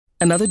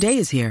Another day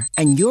is here,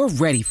 and you're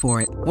ready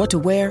for it. What to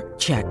wear?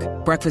 Check.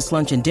 Breakfast,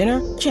 lunch, and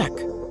dinner? Check.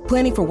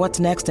 Planning for what's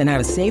next and how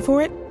to save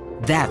for it?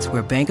 That's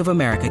where Bank of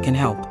America can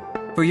help.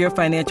 For your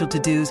financial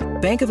to-dos,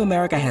 Bank of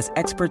America has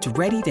experts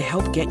ready to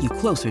help get you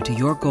closer to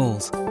your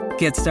goals.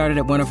 Get started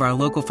at one of our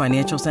local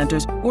financial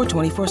centers or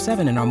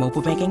 24/7 in our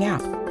mobile banking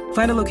app.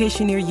 Find a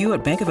location near you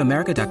at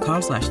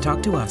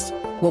bankofamerica.com/talktous.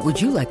 What would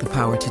you like the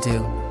power to do?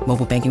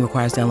 Mobile banking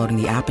requires downloading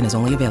the app and is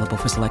only available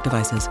for select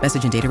devices.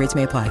 Message and data rates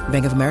may apply.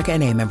 Bank of America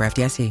N.A., member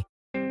FDIC.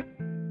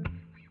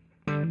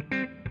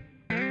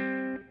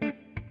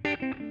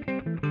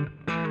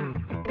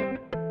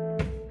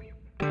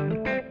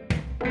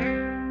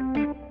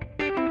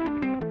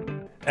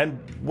 And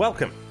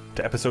welcome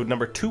to episode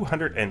number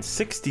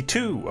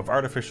 262 of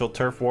Artificial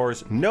Turf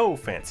Wars. No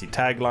fancy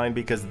tagline,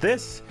 because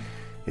this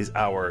is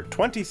our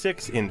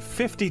 26 in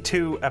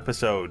 52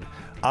 episode.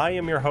 I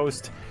am your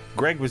host,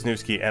 Greg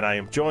Wisniewski, and I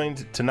am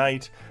joined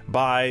tonight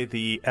by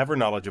the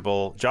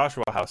ever-knowledgeable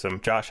Joshua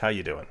Howsam. Josh, how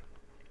you doing?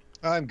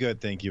 I'm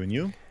good, thank you. And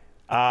you?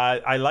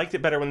 I liked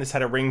it better when this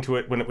had a ring to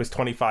it when it was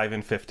 25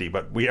 and 50,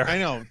 but we are... I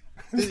know.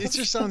 It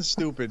just sounds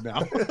stupid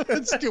now.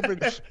 It's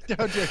stupid.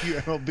 How dare you,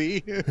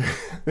 MLB?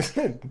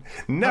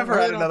 Never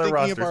had another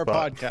roster of our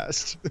spot.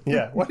 Podcast.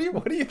 Yeah. What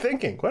are you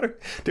thinking?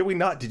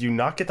 Did you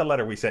not get the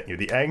letter we sent you?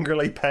 The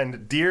angrily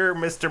penned, "Dear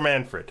Mr.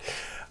 Manfred."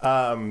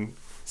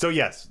 So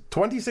yes,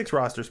 26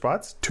 roster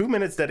spots, 2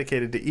 minutes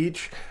dedicated to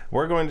each.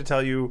 We're going to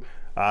tell you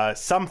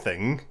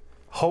something,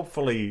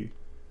 hopefully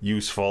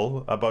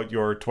useful, about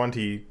your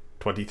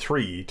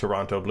 2023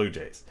 Toronto Blue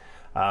Jays.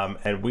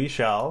 And we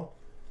shall,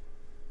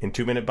 in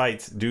 2-minute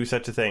bites, do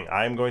such a thing.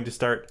 I'm going to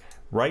start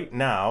right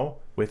now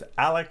with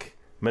Alek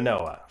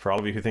Manoah. For all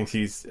of you who thinks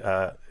he's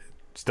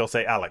still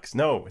say Alex.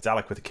 No, it's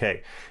Alek with a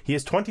K. He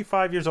is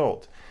 25 years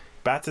old.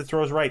 Bats and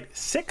throws right,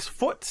 6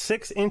 foot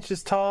 6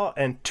 inches tall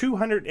and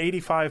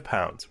 285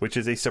 pounds, which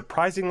is a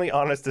surprisingly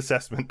honest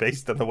assessment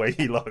based on the way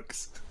he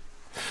looks.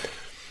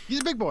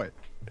 He's a big boy.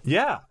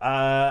 Yeah,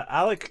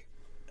 Alek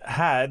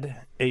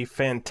had a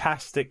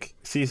fantastic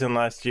season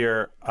last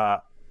year,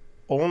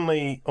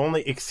 only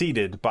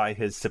exceeded by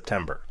his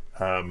September.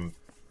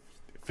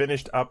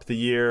 Finished up the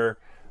year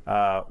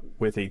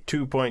with a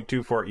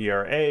 2.24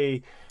 ERA,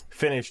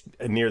 finished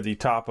near the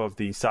top of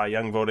the Cy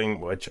Young voting,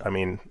 which, I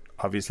mean,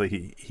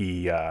 obviously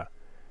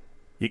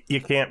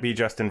you can't be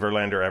Justin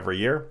Verlander every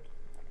year.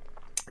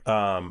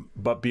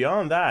 But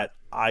beyond that,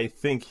 I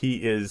think he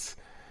is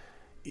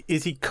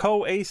he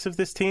co-ace of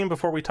this team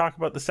before we talk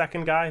about the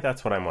second guy?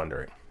 That's what I'm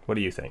wondering. What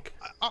do you think?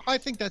 I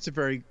think that's a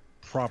very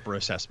proper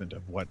assessment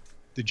of what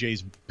the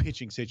Jays'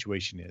 pitching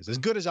situation is. As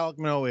good as Alek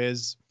Manoah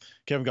is,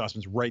 Kevin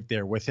Gausman's right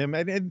there with him.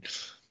 And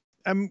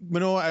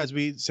Manoah, as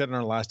we said in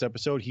our last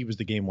episode, he was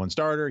the game one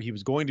starter. He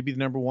was going to be the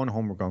number one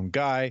home run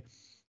guy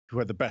who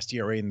had the best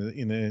ERA in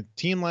the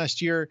team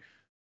last year.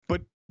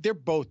 But they're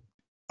both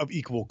of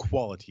equal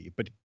quality.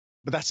 But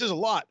that says a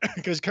lot,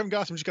 because Kevin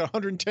Gausman just got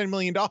 $110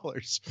 million.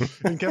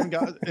 And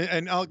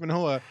Alek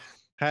Manoah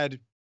had,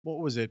 what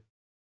was it,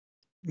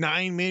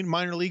 9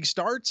 minor league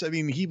starts? I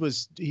mean,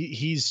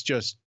 he's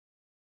just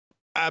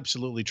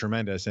absolutely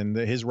tremendous, and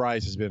his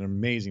rise has been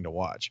amazing to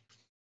watch.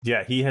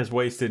 Yeah, he has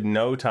wasted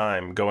no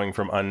time going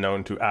from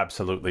unknown to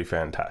absolutely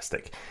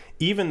fantastic,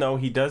 even though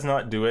he does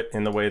not do it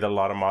in the way that a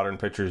lot of modern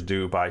pitchers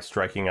do by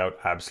striking out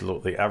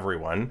absolutely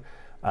everyone.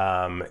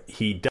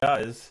 He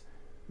does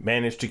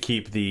manage to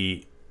keep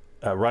the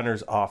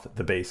runners off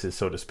the bases,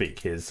 so to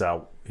speak.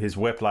 His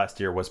whip last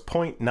year was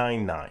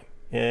 .99.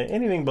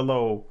 Anything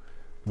below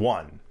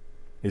 1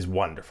 is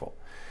wonderful.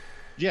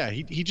 Yeah,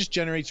 he just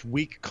generates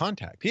weak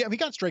contact. He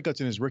got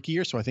strikeouts in his rookie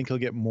year, so I think he'll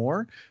get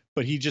more,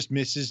 but he just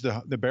misses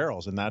the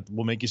barrels, and that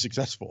will make you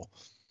successful.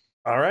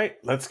 All right,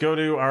 let's go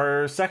to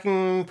our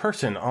second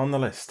person on the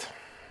list.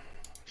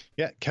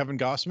 Yeah, Kevin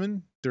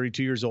Gausman,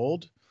 32 years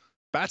old,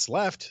 bats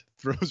left,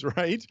 throws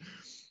right,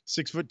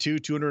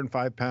 6'2",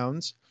 205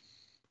 pounds.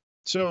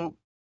 So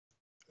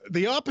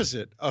the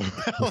opposite of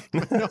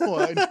Alek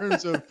Manoah in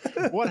terms of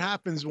what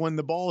happens when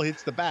the ball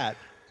hits the bat.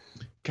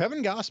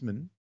 Kevin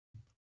Gausman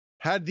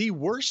had the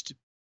worst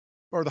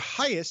or the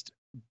highest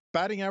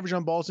batting average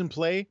on balls in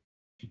play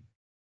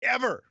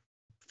ever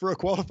for a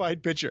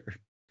qualified pitcher.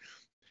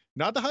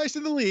 Not the highest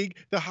in the league,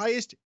 the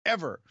highest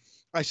ever.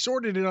 I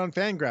sorted it on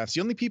Fangraphs.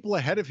 The only people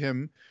ahead of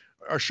him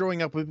are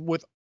showing up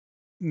with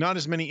not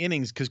as many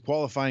innings because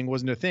qualifying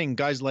wasn't a thing.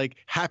 Guys like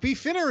Happy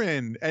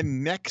Finneran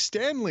and Nick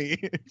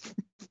Stanley.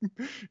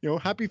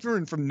 Happy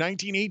Finneran from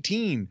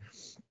 1918.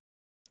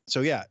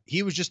 So yeah,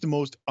 he was just the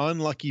most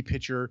unlucky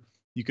pitcher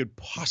you could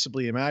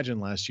possibly imagine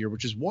last year,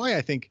 which is why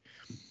I think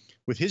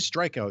with his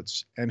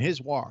strikeouts and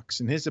his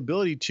walks and his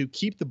ability to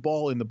keep the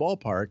ball in the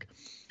ballpark,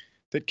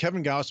 that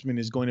Kevin Gausman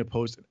is going to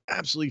post an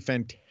absolutely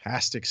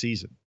fantastic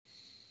season.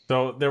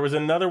 So there was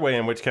another way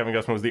in which Kevin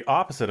Gausman was the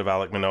opposite of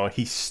Alek Manoah.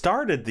 He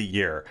started the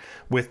year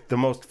with the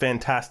most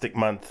fantastic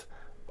month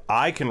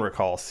I can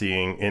recall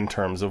seeing in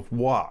terms of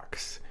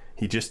walks.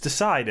 He just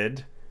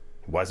decided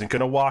he wasn't going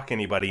to walk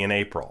anybody in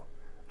April.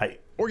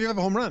 Or give up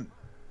a home run.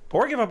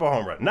 Or give up a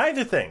home run.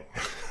 Neither thing.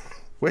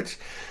 Which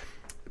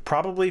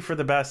probably for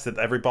the best that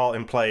every ball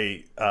in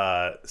play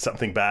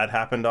something bad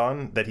happened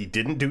on, that he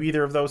didn't do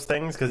either of those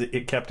things, because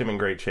it kept him in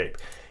great shape.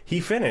 He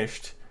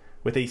finished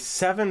with a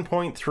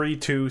 7.32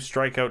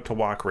 strikeout to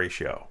walk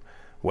ratio,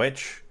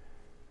 which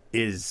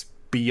is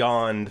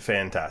beyond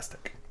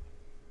fantastic.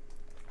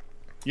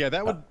 Yeah,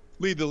 that would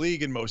lead the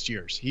league in most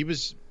years. He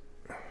was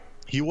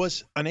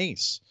an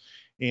ace,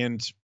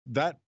 and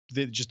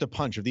just a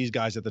punch of these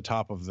guys at the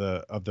top of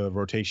the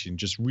rotation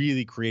just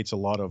really creates a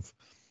lot of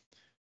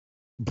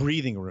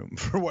breathing room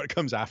for what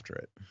comes after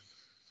it.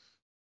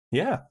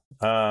 Yeah.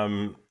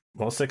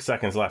 Well, 6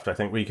 seconds left. I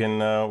think we can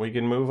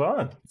move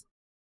on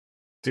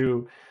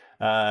to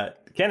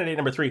candidate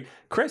number 3,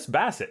 Chris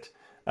Bassett.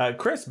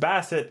 Chris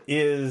Bassett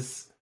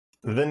is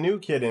the new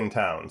kid in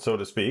town, so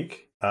to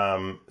speak.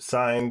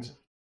 Signed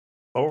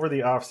over the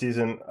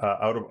offseason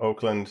out of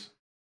Oakland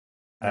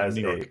out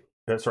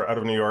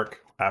of New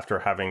York, after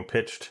having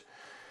pitched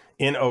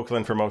in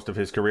Oakland for most of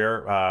his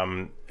career,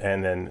 and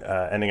then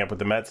ending up with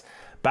the Mets.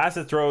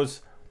 Bassett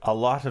throws a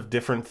lot of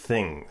different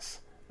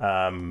things,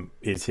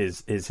 is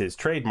his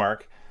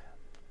trademark,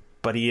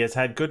 but he has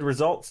had good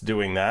results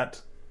doing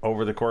that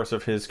over the course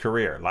of his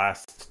career.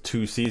 Last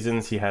 2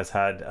 seasons, he has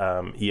had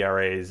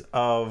ERAs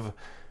of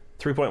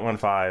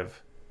 3.15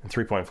 and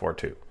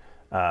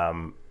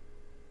 3.42.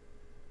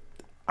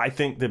 I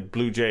think the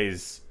Blue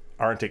Jays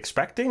aren't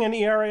expecting an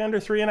ERA under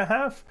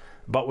 3.5,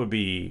 but would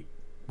be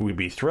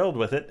thrilled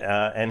with it.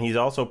 And he's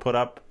also put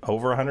up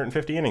over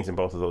 150 innings in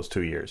both of those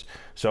 2 years.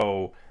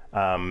 So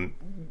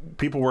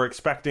people were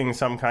expecting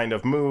some kind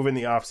of move in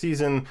the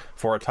offseason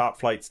for a top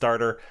flight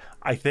starter.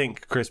 I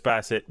think Chris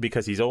Bassett,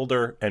 because he's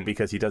older and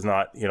because he does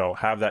not,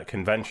 have that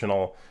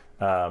conventional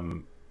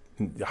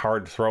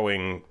hard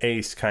throwing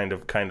ace kind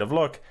of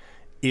look,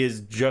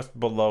 is just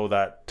below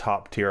that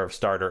top tier of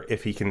starter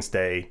if he can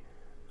stay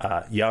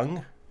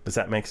young. Does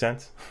that make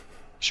sense?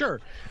 Sure.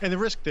 And the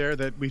risk there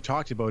that we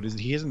talked about is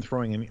that he isn't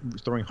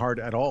throwing hard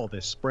at all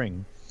this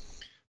spring.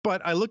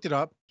 But I looked it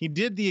up. He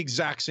did the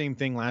exact same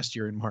thing last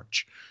year in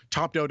March,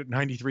 topped out at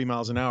 93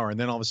 miles an hour, and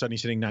then all of a sudden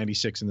he's hitting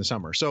 96 in the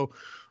summer. So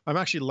I'm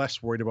actually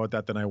less worried about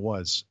that than I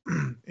was.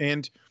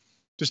 And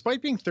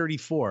despite being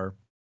 34,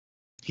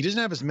 he doesn't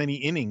have as many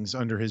innings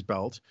under his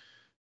belt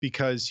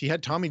because he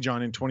had Tommy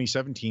John in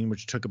 2017,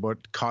 which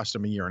cost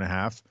him a year and a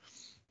half.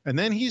 And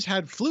then he's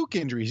had fluke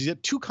injuries. He's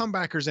had 2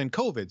 comebackers and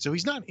COVID. So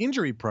he's not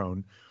injury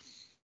prone,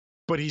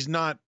 but he's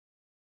not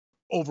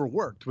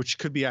overworked, which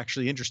could be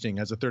actually interesting.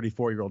 As a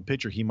 34-year-old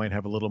pitcher, he might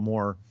have a little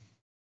more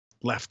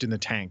left in the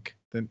tank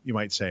than you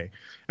might say.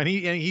 And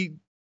he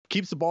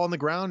keeps the ball on the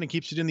ground and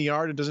keeps it in the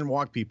yard and doesn't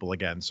walk people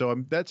again.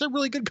 So that's a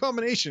really good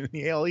combination in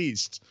the AL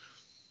East.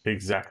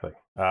 Exactly.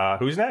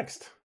 Who's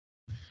next?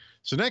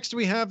 So next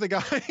we have the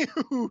guy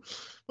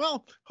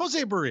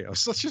Jose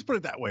Barrios. Let's just put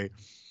it that way.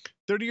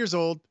 30 years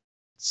old,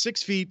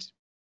 6 feet,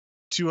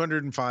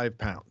 205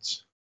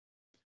 pounds.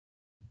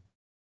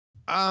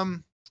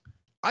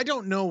 I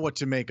don't know what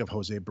to make of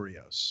Jose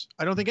Barrios.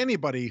 I don't think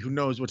anybody who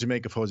knows what to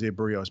make of Jose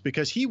Barrios,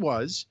 because he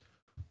was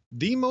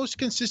the most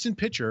consistent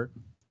pitcher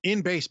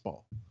in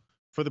baseball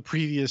for the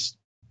previous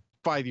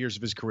 5 years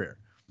of his career.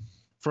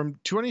 From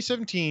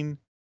 2017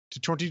 to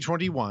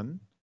 2021,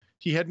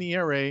 he had an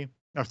ERA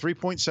of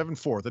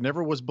 3.74 that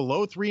never was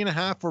below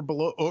 3.5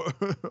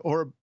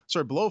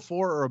 or below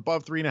 4 or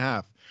above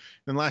 3.5.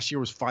 And last year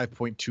was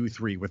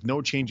 5.23 with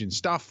no change in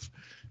stuff,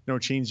 no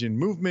change in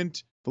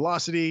movement,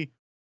 velocity.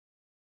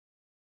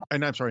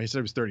 And I'm sorry, I said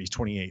it was 30, he's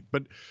 28.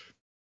 But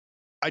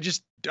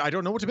I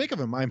don't know what to make of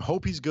him. I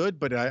hope he's good,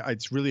 but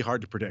it's really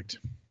hard to predict.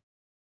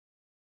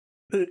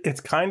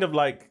 It's kind of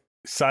like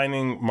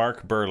signing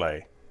Mark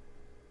Burley,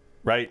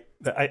 right?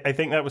 I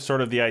think that was sort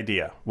of the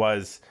idea,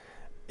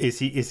 is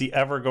he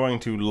ever going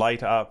to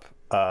light up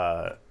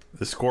the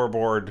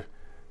scoreboard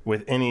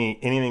with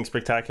anything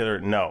spectacular?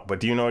 No. But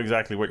do you know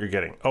exactly what you're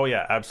getting? Oh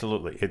yeah,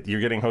 absolutely.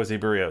 You're getting Jose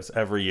Barrios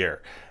every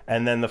year.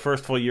 And then the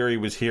first full year he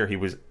was here, he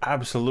was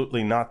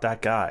absolutely not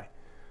that guy.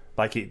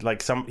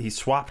 He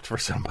swapped for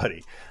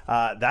somebody.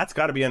 That's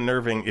got to be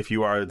unnerving if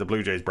you are the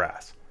Blue Jays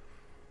brass.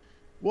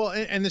 Well,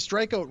 and the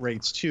strikeout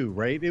rates too,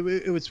 right?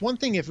 It was one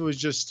thing if it was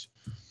just,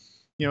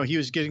 he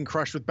was getting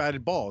crushed with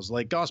batted balls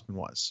like Gausman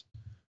was.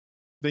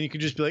 Then you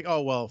could just be like,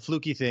 oh, well,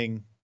 fluky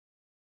thing.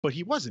 But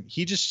he wasn't.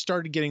 He just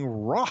started getting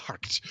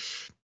rocked,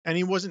 and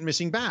he wasn't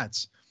missing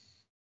bats.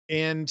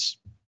 And,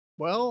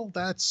 well,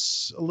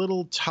 that's a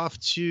little tough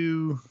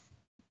to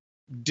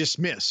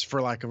dismiss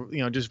for lack of,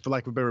 just for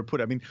lack of a better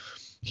put. I mean,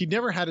 he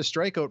never had a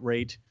strikeout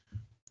rate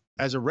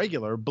as a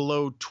regular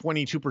below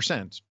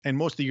 22%. And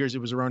most of the years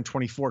it was around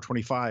 24,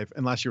 25.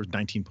 And last year was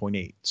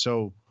 19.8.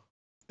 So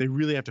they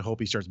really have to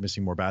hope he starts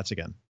missing more bats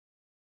again.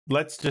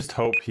 Let's just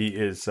hope he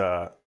is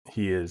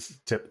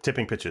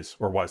tipping pitches,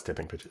 or was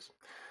tipping pitches.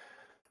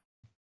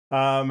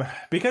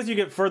 Because you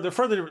get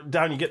further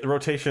down, you get the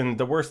rotation,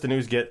 the worse the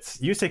news gets.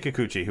 Yusei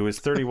Kikuchi, who is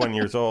 31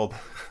 years old,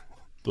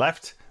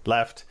 left.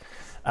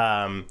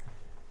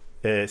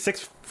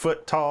 6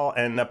 foot tall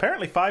and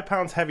apparently 5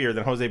 pounds heavier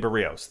than Jose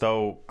Barrios.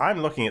 Though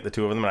I'm looking at the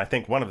two of them, and I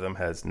think one of them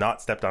has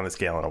not stepped on a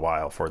scale in a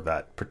while for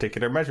that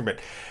particular measurement.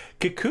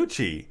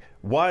 Kikuchi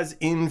was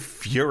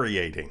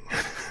infuriating.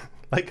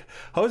 Like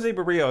Jose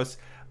Barrios,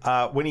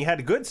 when he had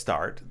a good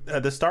start,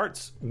 the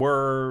starts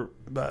were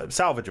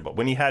salvageable.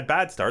 When he had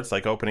bad starts,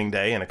 like opening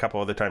day and a couple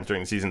other times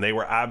during the season, they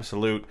were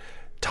absolute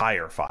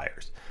tire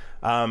fires.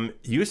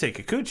 Yusei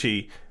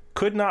Kikuchi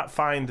could not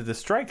find the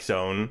strike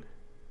zone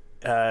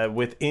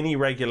with any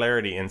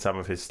regularity in some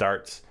of his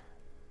starts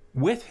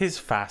with his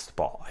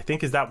fastball. I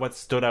think is that what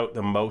stood out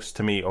the most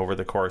to me over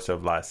the course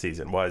of last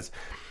season was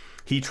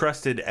he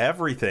trusted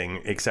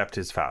everything except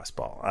his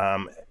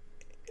fastball.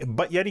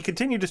 But yet he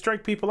continued to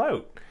strike people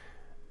out.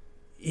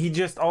 He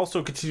just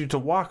also continued to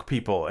walk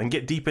people and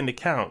get deep into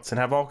counts and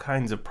have all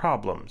kinds of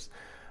problems.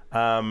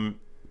 What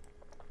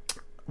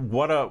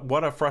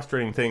a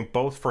frustrating thing,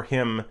 both for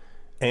him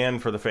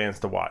and for the fans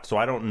to watch. So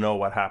I don't know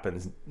what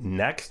happens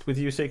next with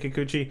Yusei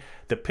Kikuchi.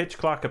 The pitch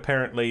clock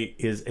apparently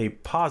is a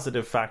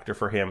positive factor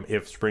for him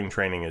if spring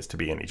training is to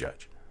be any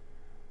judge.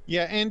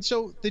 Yeah, and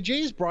so the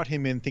Jays brought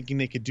him in thinking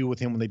they could do with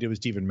him what they did with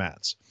Steven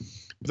Matz.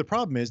 But the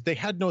problem is they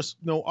had no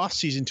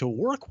offseason to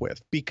work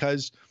with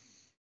because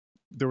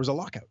there was a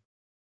lockout.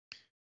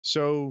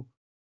 So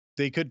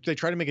they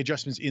tried to make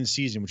adjustments in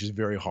season, which is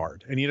very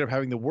hard. And he ended up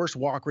having the worst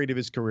walk rate of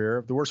his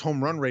career, the worst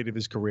home run rate of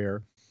his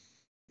career,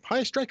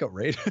 highest strikeout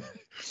rate.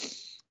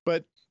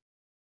 But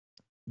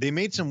they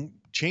made some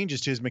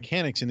changes to his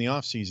mechanics in the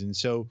offseason.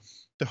 So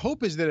the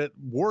hope is that at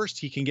worst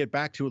he can get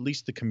back to at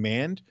least the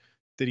command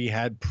that he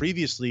had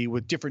previously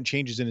with different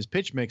changes in his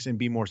pitch mix and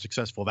be more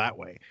successful that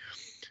way.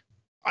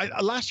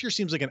 Last year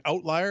seems like an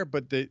outlier,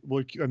 but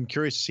I'm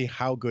curious to see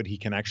how good he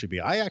can actually be.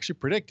 I actually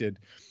predicted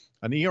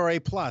an ERA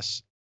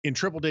plus in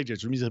triple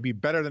digits, which means he'll be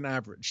better than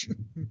average.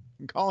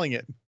 I'm calling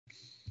it.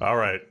 All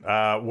right.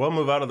 We'll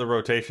move out of the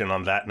rotation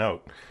on that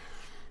note.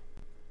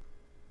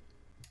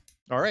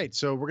 All right.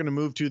 So we're going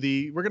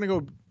to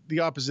go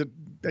the opposite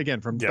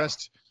again from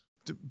best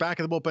to back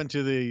of the bullpen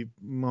to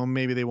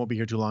maybe they won't be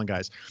here too long,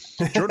 guys.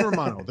 Jordan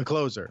Romano, the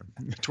closer,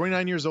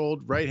 29 years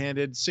old,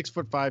 right-handed,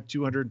 6'5",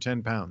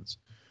 210 pounds.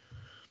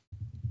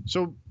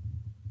 So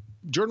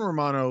Jordan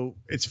Romano,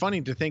 it's funny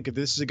to think that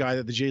this is a guy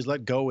that the Jays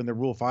let go in the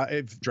Rule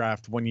 5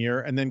 draft one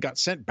year and then got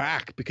sent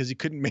back because he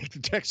couldn't make the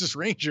Texas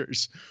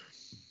Rangers.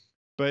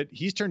 But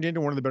he's turned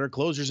into one of the better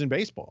closers in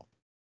baseball.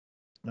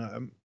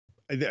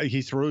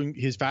 He's throwing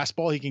his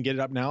fastball. He can get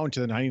it up now into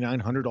the 99,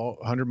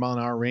 100 mile an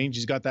hour range.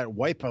 He's got that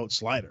wipeout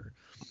slider.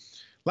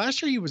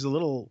 Last year, he was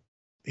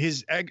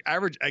his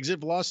average exit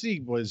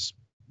velocity was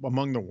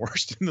among the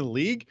worst in the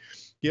league.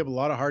 He had a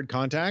lot of hard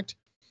contact,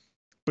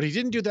 but he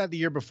didn't do that the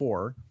year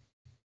before.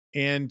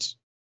 And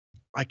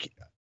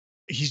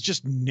he's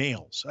just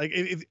nails.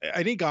 If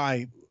any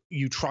guy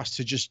you trust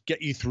to just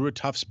get you through a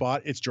tough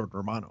spot, it's Jordan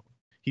Romano.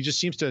 He just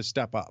seems to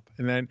step up.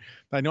 And then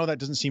I know that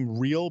doesn't seem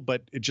real,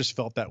 but it just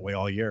felt that way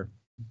all year.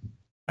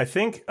 I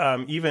think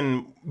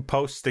even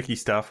post sticky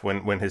stuff,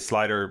 when his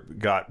slider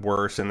got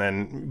worse and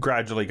then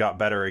gradually got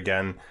better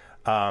again,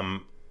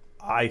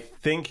 I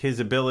think his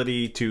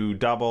ability to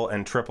double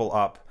and triple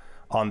up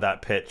on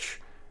that pitch,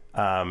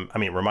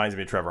 it reminds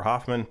me of Trevor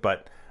Hoffman,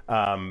 but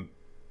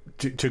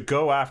to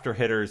go after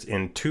hitters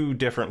in two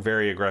different,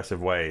 very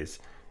aggressive ways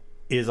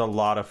is a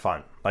lot of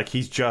fun. Like,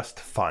 he's just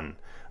fun.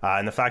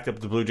 And the fact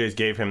that the Blue Jays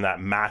gave him that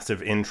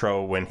massive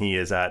intro when he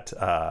is at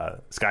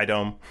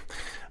Skydome,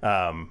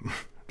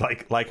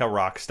 like a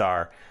rock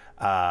star.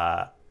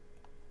 I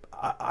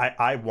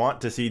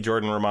want to see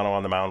Jordan Romano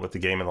on the mound with the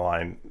game in the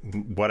line.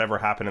 Whatever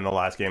happened in the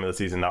last game of the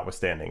season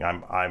notwithstanding,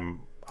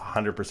 I'm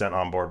 100%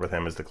 on board with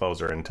him as the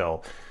closer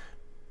until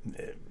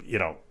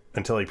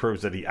he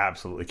proves that he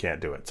absolutely can't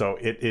do it. So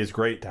it is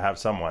great to have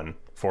someone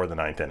for the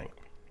ninth inning.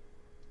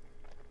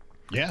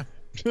 Yeah.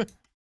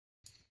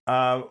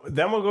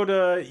 Then we'll go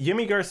to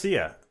Yimi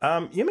Garcia.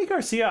 Yimi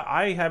Garcia,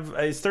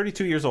 is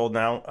 32 years old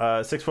now,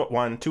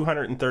 6'1",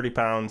 230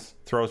 pounds,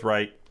 throws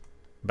right,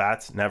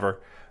 bats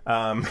never.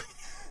 Unless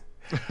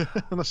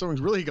something's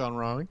really gone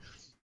wrong.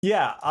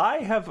 Yeah, I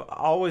have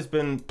always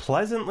been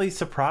pleasantly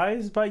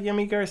surprised by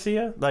Yimi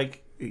Garcia.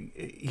 Like,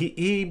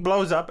 he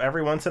blows up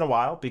every once in a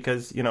while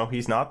because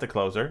he's not the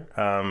closer.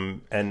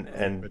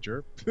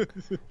 Pitcher.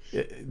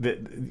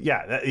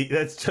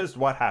 That's just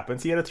what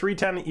happens. He had a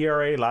 3.10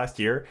 ERA last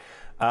year.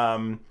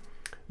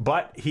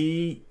 But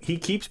he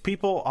keeps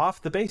people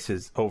off the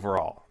bases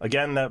overall.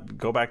 Again,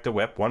 go back to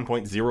WHIP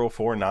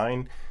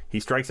 1.049. He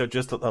strikes out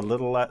just a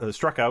little,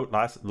 struck out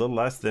a little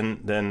less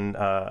than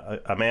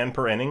a man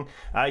per inning.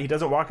 He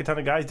doesn't walk a ton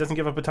of guys, doesn't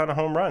give up a ton of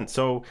home runs.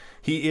 So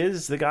he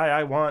is the guy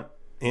I want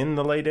in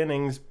the late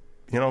innings,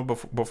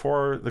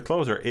 before the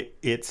closer.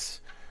 It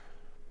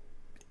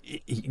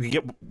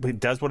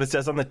does what it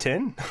says on the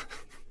tin.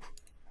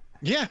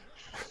 Yeah.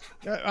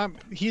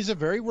 He's a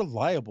very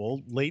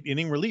reliable late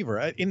inning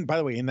reliever. By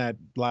the way, in that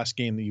last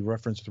game that you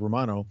referenced with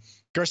Romano,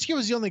 Garcia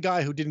was the only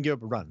guy who didn't give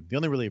up a run. The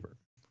only reliever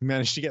who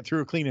managed to get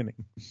through a clean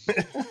inning.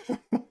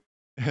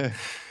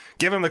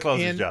 Give him the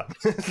closer's job.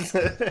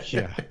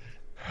 Yeah.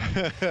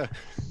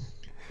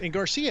 And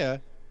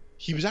Garcia,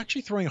 he was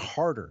actually throwing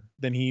harder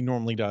than he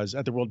normally does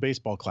at the World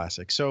Baseball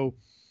Classic. So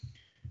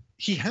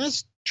he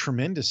has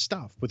tremendous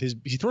stuff with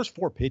he throws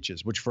 4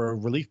 pitches, which for a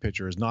relief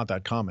pitcher is not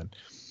that common.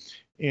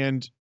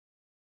 And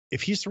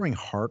if he's throwing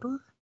harder,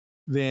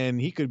 then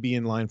he could be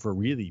in line for a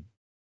really,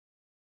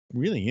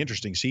 really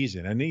interesting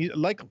season. And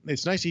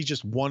it's nice he's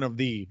just one of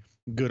the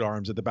good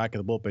arms at the back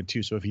of the bullpen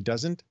too. So if he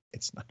doesn't,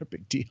 it's not a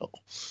big deal.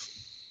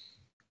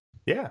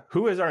 Yeah.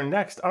 Who is our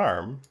next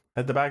arm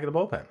at the back of the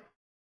bullpen?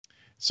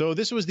 So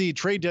this was the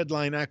trade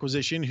deadline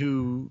acquisition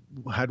who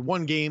had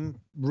one game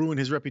ruin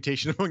his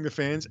reputation among the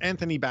fans.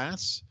 Anthony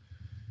Bass.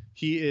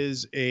 He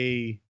is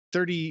a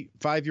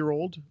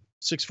 35-year-old,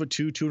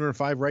 6'2",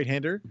 205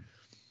 right-hander.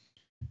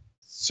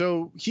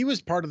 So he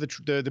was part of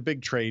the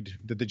big trade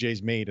that the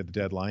Jays made at the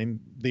deadline.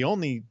 The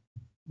only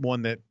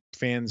one that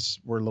fans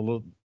were a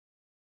little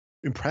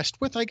impressed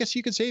with, I guess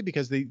you could say,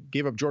 because they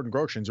gave up Jordan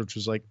Groshans, which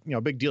was like,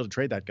 a big deal to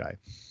trade that guy.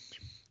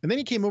 And then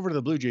he came over to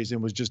the Blue Jays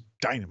and was just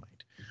dynamite.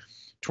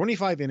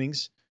 25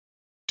 innings,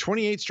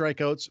 28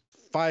 strikeouts,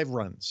 5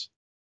 runs.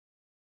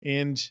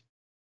 And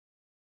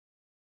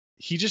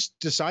he just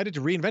decided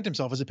to reinvent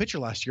himself as a pitcher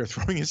last year,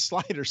 throwing his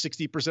slider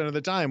 60% of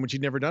the time, which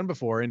he'd never done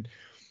before. And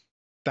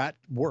that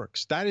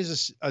works. That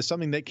is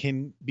something that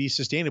can be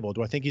sustainable.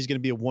 Do I think he's going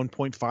to be a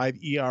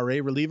 1.5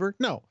 ERA reliever?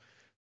 No.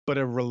 But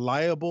a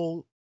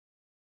reliable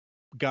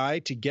guy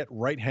to get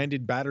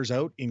right-handed batters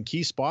out in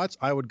key spots,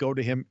 I would go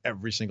to him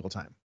every single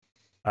time.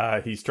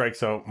 He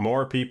strikes out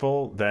more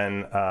people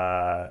than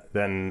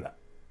Tim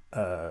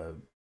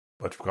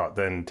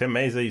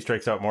Meza. He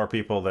strikes out more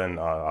people than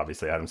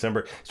obviously Adam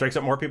Simber. Strikes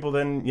out more people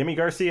than Yimi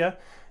Garcia.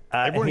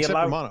 Everyone except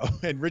Romano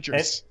and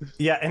Richards.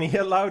 And he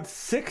allowed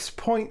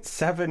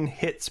 6.7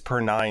 hits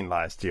per 9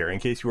 last year, in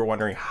case you were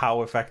wondering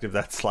how effective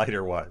that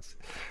slider was.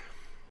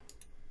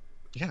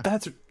 Yeah.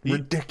 That's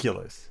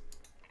ridiculous.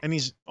 And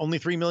he's only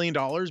 $3 million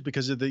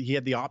because he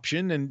had the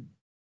option. And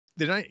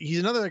he's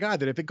another guy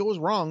that if it goes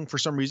wrong for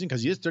some reason,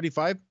 because he is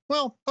 35,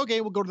 well, okay,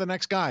 we'll go to the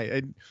next guy.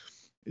 And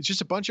it's just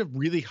a bunch of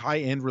really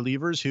high-end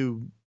relievers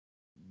who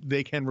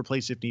they can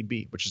replace if need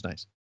be, which is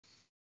nice.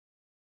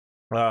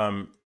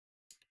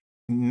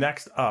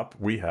 Next up,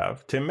 we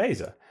have Tim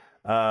Meza.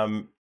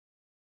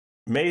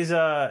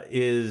 Meza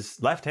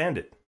is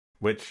left-handed,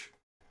 which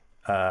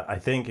I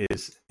think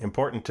is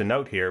important to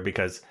note here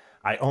because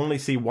I only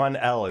see one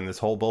L in this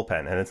whole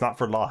bullpen, and it's not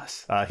for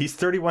loss. He's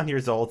 31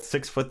 years old,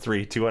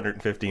 6'3",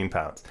 215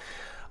 pounds.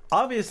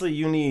 Obviously,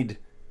 you need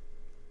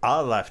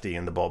a lefty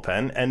in the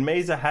bullpen, and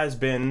Meza has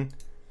been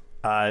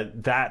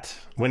that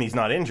when he's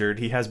not injured.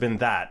 He has been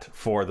that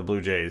for the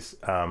Blue Jays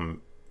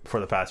for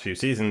the past few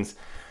seasons.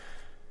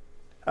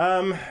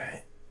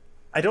 I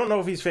don't know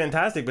if he's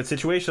fantastic, but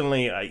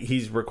situationally,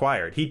 he's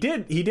required. He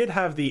did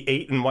have the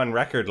 8-1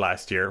 record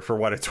last year, for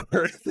what it's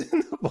worth,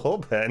 in the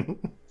bullpen.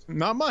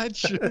 Not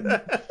much.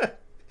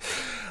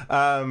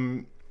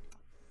 I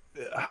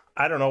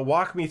don't know.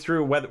 Walk me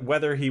through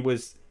whether he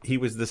was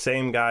the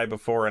same guy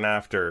before and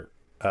after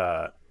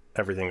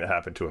everything that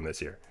happened to him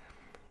this year.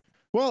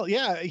 Well,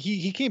 yeah,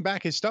 he came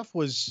back. His stuff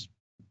was,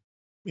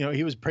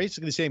 he was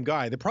basically the same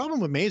guy. The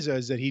problem with Meza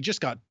is that he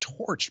just got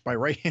torched by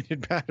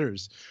right-handed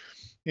batters.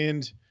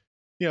 And,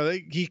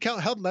 he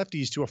held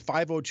lefties to a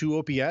 502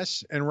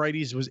 OPS and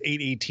righties was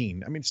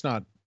 818. I mean, it's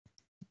not,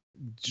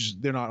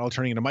 they're not all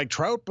turning into Mike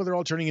Trout, but they're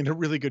all turning into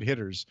really good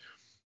hitters.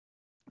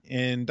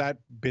 And that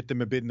bit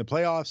them a bit in the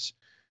playoffs.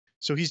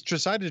 So he's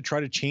decided to try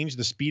to change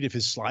the speed of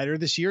his slider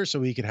this year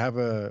so he could have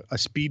a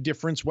speed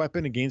difference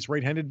weapon against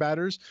right-handed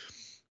batters.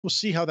 We'll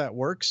see how that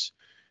works.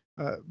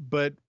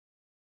 But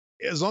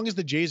as long as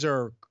the Jays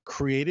are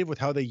creative with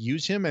how they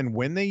use him and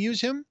when they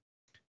use him,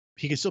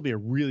 he can still be a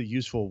really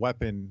useful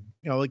weapon.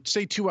 Like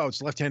say 2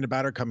 outs, left-handed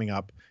batter coming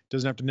up,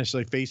 doesn't have to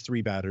necessarily face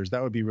 3 batters.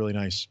 That would be really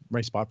nice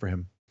spot for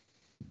him.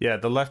 Yeah,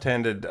 the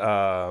left-handed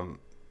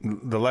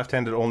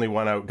only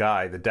 1 out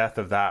guy, the death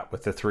of that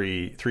with the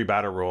three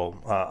batter rule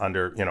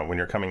under, when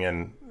you're coming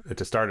in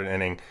to start an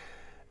inning.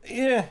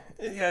 Yeah,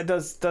 it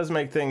does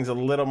make things a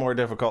little more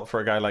difficult for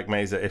a guy like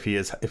Meza if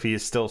he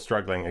is still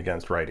struggling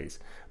against righties.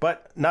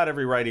 But not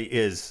every righty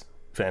is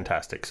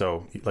fantastic.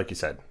 So, like you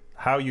said,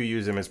 how you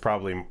use him is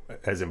probably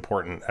as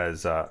important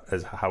as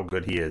how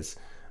good he is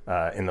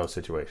in those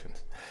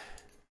situations.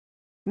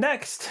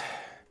 Next,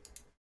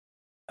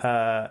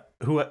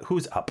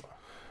 who's up?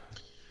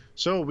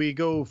 So we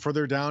go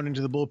further down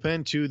into the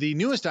bullpen to the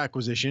newest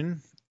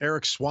acquisition,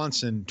 Eric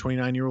Swanson,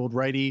 29-year-old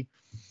righty.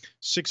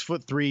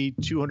 6'3",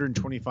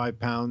 225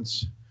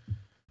 pounds.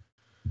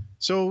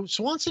 So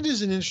Swanson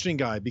is an interesting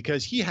guy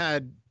because he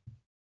had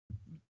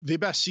the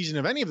best season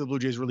of any of the Blue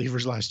Jays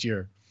relievers last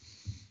year.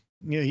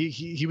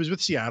 He was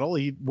with Seattle.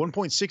 He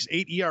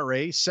 1.68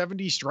 ERA,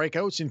 70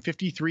 strikeouts in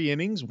 53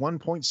 innings,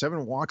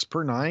 1.7 walks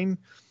per 9,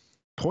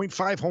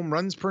 0.5 home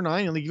runs per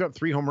 9. Only gave up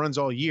 3 home runs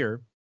all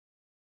year.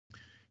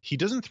 He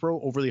doesn't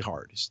throw overly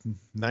hard. He's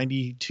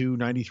 92,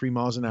 93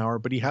 miles an hour,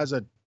 but he has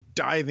a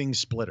diving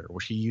splitter,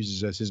 which he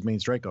uses as his main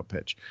strikeout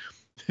pitch.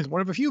 He's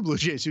one of a few Blue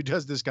Jays who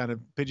does this kind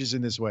of pitches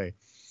in this way.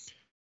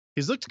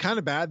 He's looked kind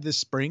of bad this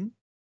spring,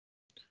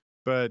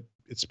 but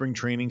It's spring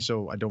training,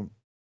 so I don't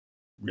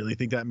really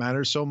think that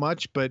matters so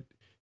much. But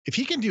if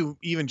he can do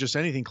even just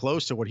anything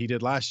close to what he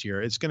did last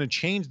year, it's going to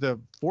change the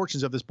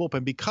fortunes of this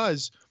bullpen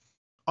because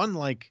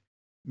unlike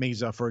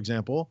Meza, for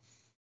example,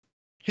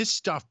 his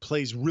stuff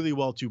plays really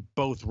well to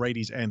both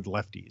righties and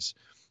lefties.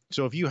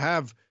 So if you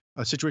have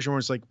a situation where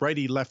it's like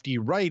righty, lefty,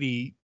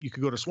 righty, you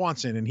could go to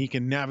Swanson and he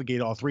can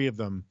navigate all three of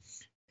them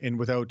and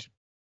without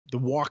the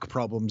walk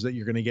problems that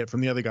you're going to get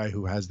from the other guy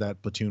who has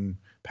that platoon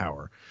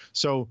power.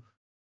 So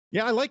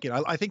yeah, I like it.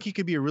 I think he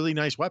could be a really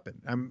nice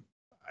weapon.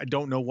 I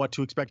don't know what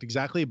to expect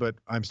exactly, but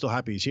I'm still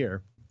happy he's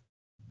here.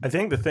 I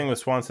think the thing with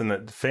Swanson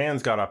that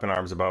fans got up in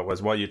arms about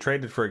was, well, you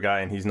traded for a guy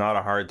and he's not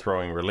a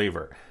hard-throwing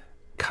reliever.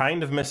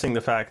 Kind of missing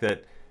the fact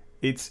that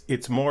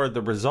it's more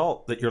the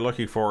result that you're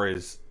looking for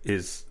is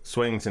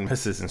swings and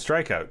misses and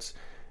strikeouts.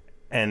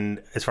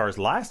 And as far as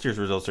last year's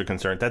results are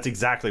concerned, that's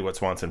exactly what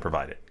Swanson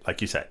provided.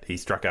 Like you said, he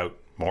struck out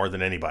more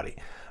than anybody.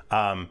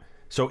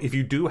 So if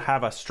you do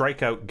have a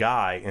strikeout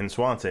guy in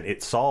Swanson,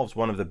 it solves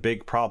one of the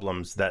big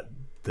problems that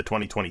the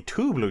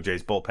 2022 Blue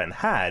Jays bullpen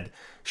had,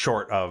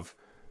 short of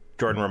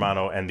Jordan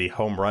Romano and the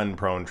home run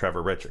prone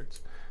Trevor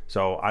Richards.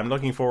 So I'm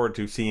looking forward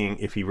to seeing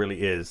if he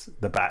really is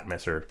the bat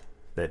misser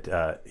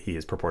that he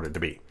is purported to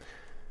be.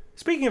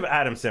 Speaking of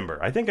Adam Cimber,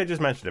 I think I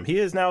just mentioned him. He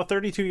is now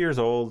 32 years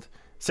old,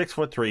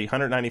 6'3",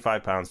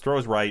 195 pounds,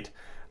 throws right.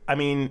 I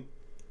mean,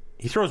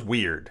 he throws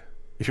weird,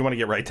 if you want to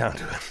get right down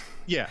to it.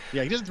 Yeah,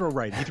 he doesn't throw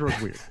right. He throws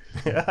weird.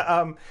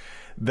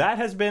 That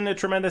has been a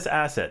tremendous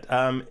asset.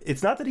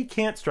 It's not that he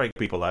can't strike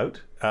people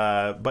out,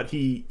 but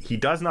he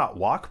does not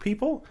walk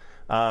people.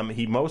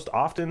 He most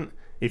often,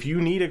 if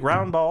you need a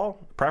ground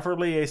ball,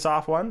 preferably a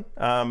soft one,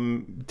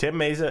 Adam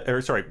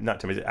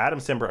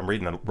Cimber, I'm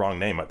reading the wrong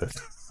name at this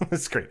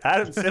screen.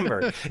 Adam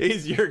Cimber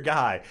is your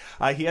guy.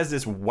 He has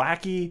this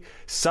wacky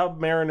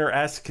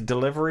Submariner-esque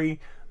delivery,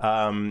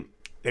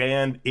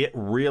 and it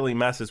really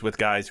messes with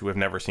guys who have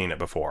never seen it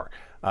before.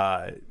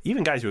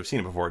 Even guys who have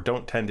seen it before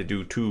don't tend to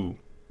do too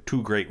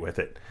great with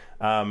it.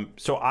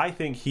 So I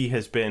think he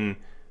has been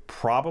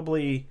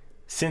probably,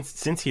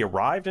 since he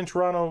arrived in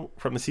Toronto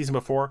from the season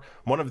before,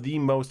 one of the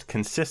most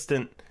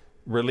consistent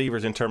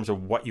relievers in terms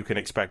of what you can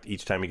expect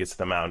each time he gets to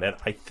the mound. And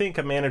I think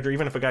a manager,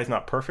 even if a guy's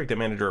not perfect, a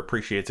manager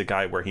appreciates a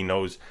guy where he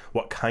knows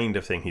what kind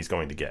of thing he's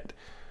going to get.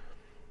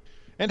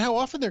 And how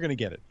often they're going to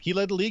get it. He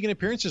led the league in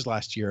appearances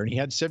last year, and he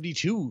had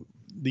 72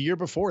 the year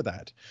before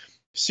that,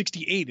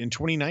 68 in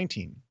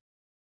 2019,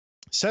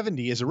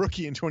 70 as a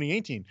rookie in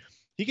 2018.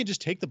 He can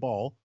just take the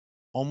ball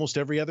almost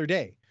every other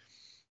day.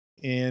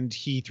 And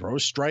he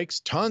throws strikes,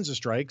 tons of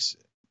strikes.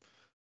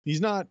 He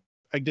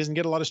doesn't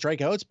get a lot of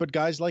strikeouts, but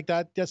guys like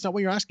that, that's not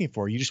what you're asking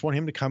for. You just want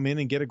him to come in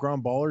and get a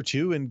ground ball or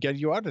two and get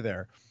you out of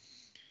there.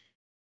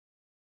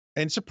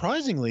 And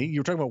surprisingly, you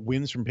were talking about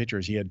wins from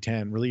pitchers. He had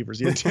 10 relievers.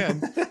 He had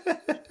 10.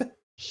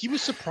 He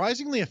was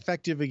surprisingly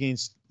effective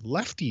against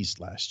lefties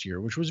last year,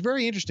 which was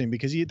very interesting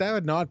because that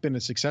had not been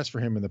a success for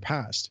him in the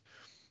held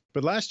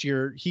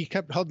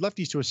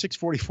lefties to a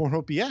 644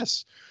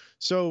 OPS.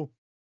 So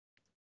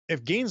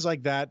if gains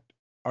like that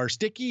are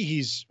sticky,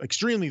 he's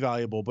extremely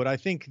valuable, but I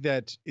think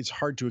that it's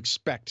hard to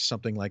expect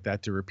something like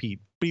that to repeat.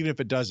 But even if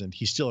it doesn't,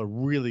 he's still a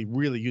really,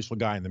 really useful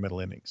guy in the middle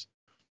innings.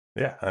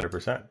 Yeah,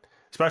 100%.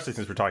 Especially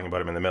since we're talking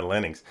about him in the middle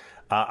innings.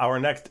 Our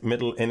next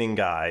middle inning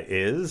guy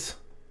is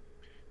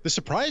the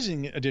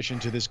surprising addition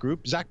to this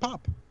group, Zach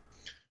Pop.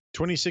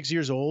 26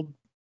 years old,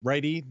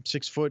 righty,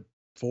 6'4",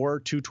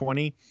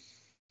 220.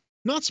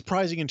 Not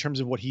surprising in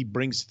terms of what he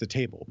brings to the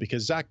table,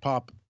 because Zach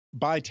Pop,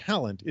 by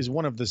talent, is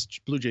one of the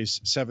Blue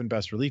Jays' 7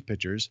 best relief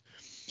pitchers.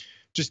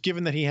 Just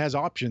given that he has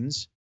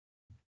options,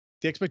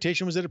 the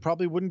expectation was that it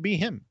probably wouldn't be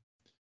him.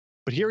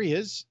 But here he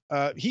is.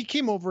 He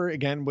came over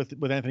again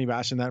with Anthony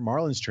Bass in that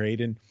Marlins trade,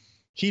 and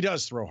he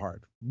does throw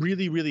hard,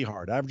 really, really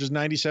hard. Averages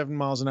 97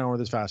 miles an hour with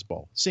his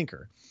fastball,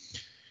 sinker.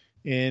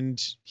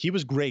 And he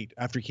was great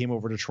after he came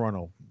over to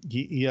Toronto.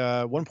 He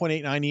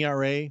 1.89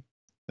 ERA,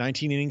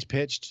 19 innings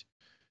pitched,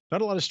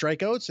 not a lot of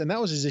strikeouts, and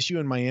that was his issue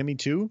in Miami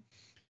too.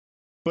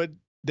 But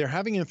they're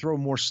having him throw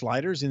more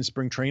sliders in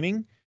spring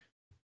training,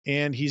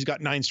 and he's got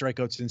 9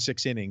 strikeouts in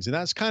 6 innings. And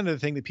that's kind of the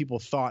thing that people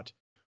thought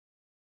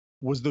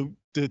was the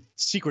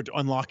secret to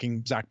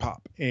unlocking Zach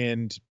Pop.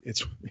 And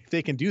if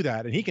they can do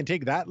that, and he can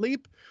take that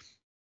leap,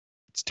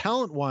 it's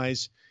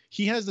talent-wise,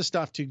 he has the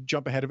stuff to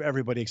jump ahead of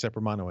everybody except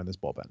Romano in this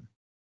bullpen.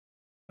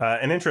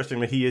 And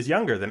interestingly, he is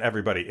younger than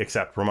everybody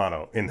except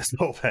Romano in this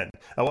bullpen.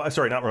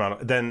 Sorry, not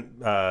Romano.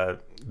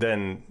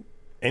 Than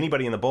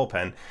anybody in the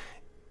bullpen.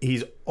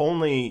 He's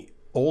only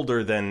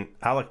older than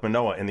Alek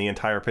Manoah in the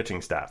entire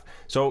pitching staff.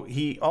 So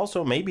he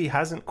also maybe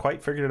hasn't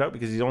quite figured it out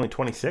because he's only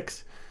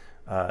 26.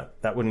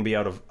 That wouldn't be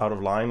out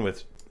of line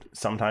with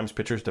sometimes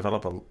pitchers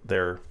develop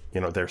their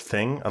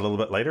thing a little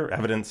bit later.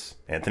 Evidence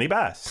Anthony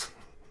Bass,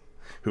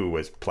 who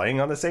was playing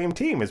on the same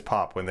team as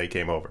Pop when they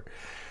came over.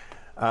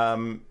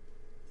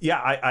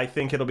 I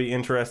think it'll be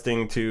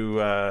interesting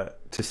to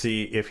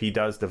see if he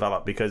does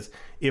develop, because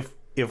if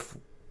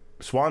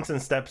Swanson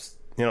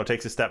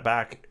takes a step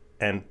back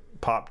and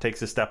Pop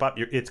takes a step up,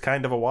 it's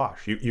kind of a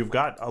wash. You've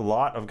got a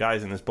lot of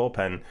guys in this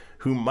bullpen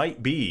who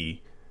might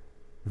be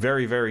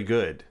very, very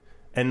good,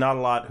 and not a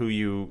lot who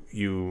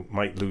you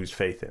might lose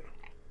faith in.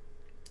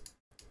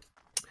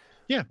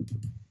 Yeah.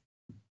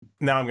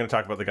 Now I'm going to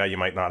talk about the guy you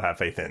might not have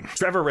faith in.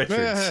 Trevor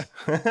Richards.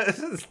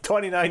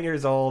 29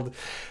 years old,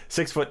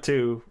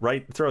 6'2",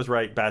 right, throws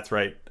right, bats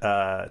right,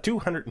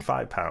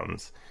 205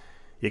 pounds.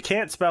 You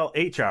can't spell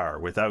HR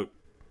without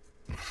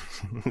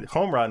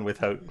home run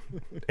without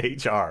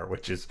HR,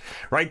 which is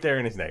right there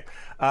in his name.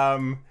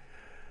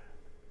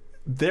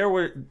 There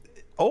were,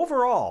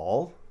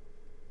 overall,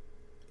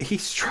 he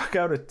struck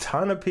out a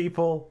ton of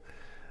people.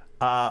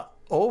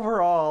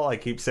 Overall, I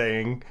keep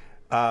saying,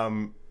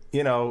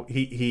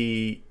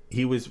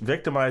 he was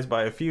victimized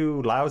by a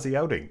few lousy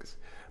outings.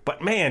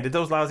 But man, did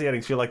those lousy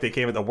outings feel like they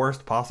came at the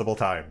worst possible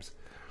times.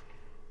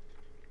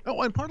 Oh,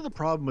 and part of the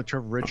problem with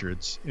Trevor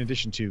Richards, in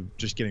addition to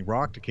just getting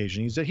rocked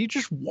occasionally, is that he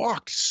just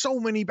walked so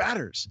many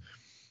batters.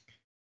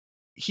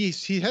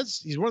 He's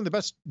one of the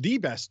best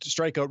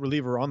strikeout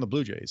reliever on the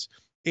Blue Jays.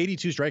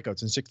 82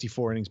 strikeouts in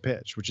 64 innings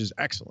pitched, which is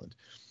excellent.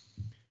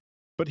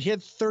 But he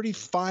had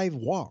 35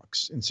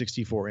 walks in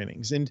 64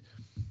 innings, and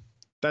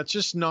that's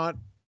just not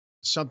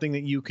something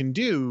that you can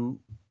do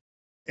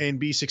and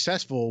be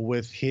successful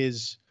with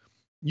his.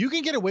 You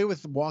can get away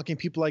with walking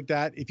people like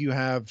that if you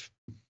have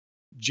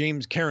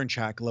James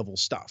Karinchak level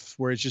stuff,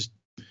 where it's just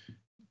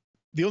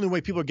the only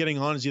way people are getting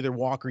on is either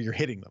walk or you're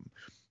hitting them.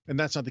 And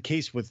that's not the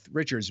case with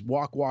Richards.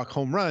 Walk,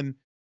 home run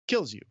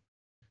kills you.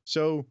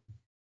 So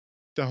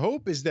the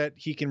hope is that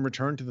he can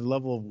return to the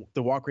level of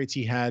the walk rates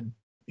he had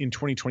in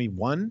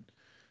 2021,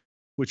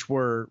 which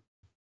were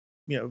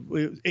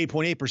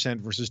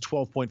 8.8% versus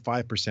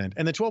 12.5%.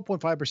 And the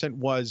 12.5%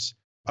 was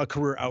a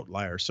career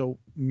outlier. So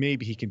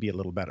maybe he can be a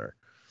little better.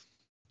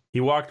 He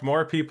walked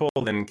more people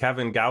than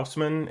Kevin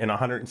Gausman in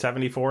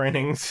 174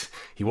 innings.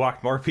 He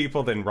walked more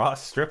people than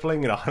Ross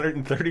Stripling in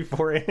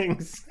 134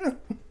 innings.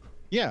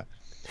 Yeah.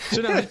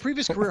 So now his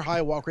previous career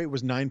high walk rate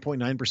was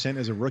 9.9%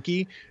 as a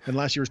rookie, and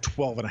last year was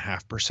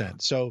 12.5%.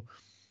 So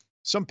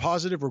some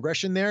positive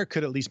regression there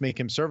could at least make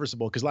him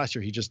serviceable, because last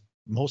year he just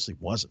mostly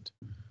wasn't.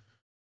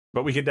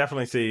 But we could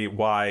definitely see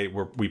why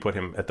we put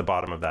him at the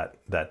bottom of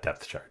that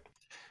depth chart.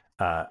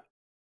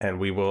 And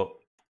we will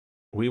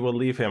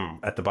leave him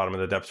at the bottom of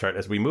the depth chart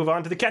as we move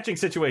on to the catching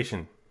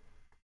situation.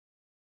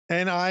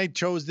 And I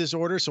chose this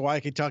order so I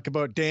could talk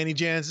about Danny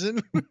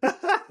Jansen.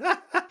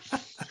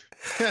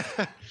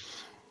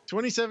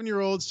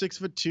 27-year-old,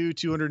 6'2",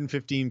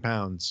 215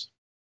 pounds.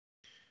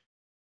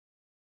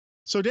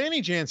 So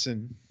Danny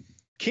Jansen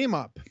came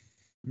up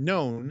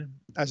known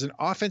as an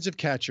offensive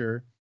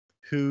catcher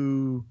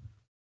who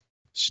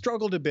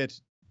struggled a bit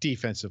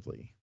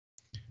defensively.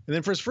 And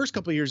then for his first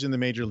couple of years in the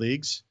major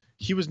leagues,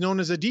 he was known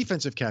as a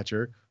defensive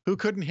catcher who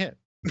couldn't hit.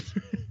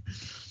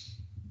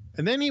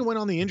 And then he went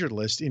on the injured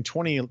list in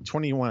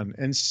 2021.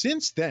 And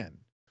since then,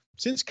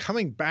 since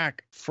coming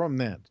back from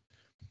that,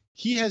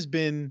 he has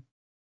been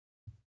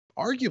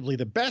arguably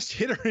the best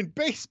hitter in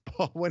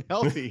baseball when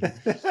healthy.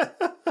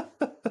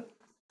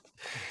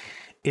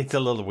 It's a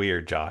little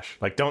weird, Josh.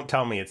 Like, don't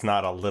tell me it's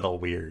not a little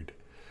weird.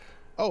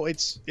 Oh,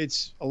 it's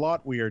a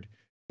lot weird.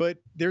 But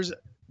there's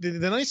the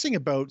nice thing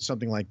about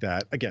something like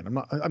that. Again,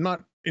 I'm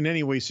not in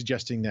any way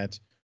suggesting that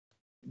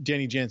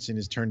Danny Jansen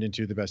has turned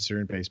into the best hitter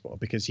in baseball,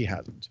 because he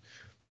hasn't.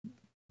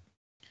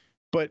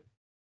 But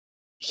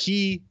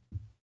he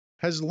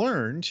has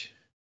learned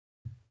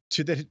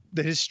that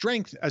his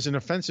strength as an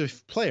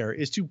offensive player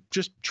is to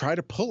just try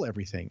to pull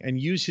everything and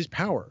use his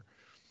power.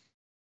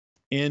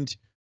 And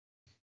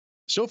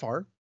so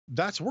far,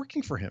 that's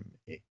working for him.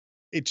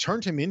 It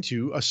turned him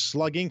into a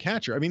slugging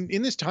catcher. I mean,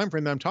 in this time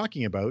frame that I'm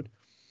talking about,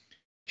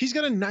 he's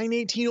got a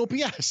 918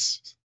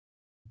 OPS.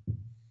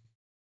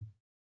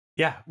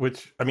 Yeah,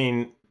 which, I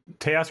mean,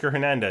 Teoscar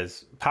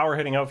Hernandez, power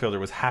hitting outfielder,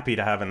 was happy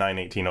to have a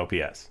 918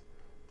 OPS.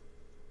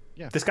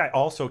 Yeah. This guy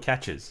also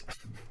catches.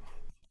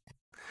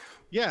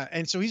 Yeah,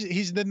 and so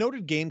he's the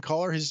noted game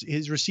caller.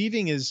 His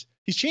receiving he's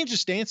changed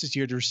his stance this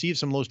year to receive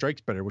some low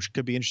strikes better, which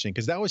could be interesting,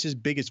 because that was his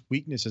biggest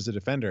weakness as a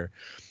defender.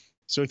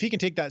 So if he can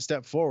take that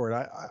step forward,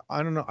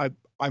 I don't know.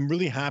 I'm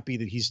really happy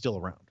that he's still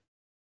around.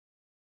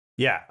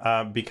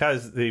 Yeah,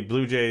 because the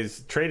Blue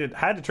Jays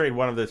had to trade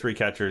one of their three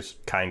catchers,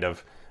 kind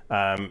of.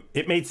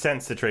 It made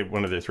sense to trade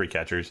one of their three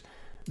catchers.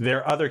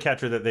 Their other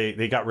catcher that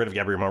they got rid of,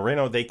 Gabriel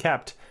Moreno, they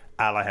kept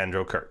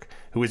Alejandro Kirk,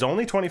 who is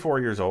only 24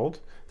 years old,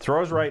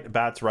 throws right,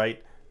 bats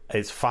right,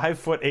 is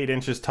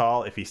 5'8"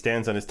 tall if he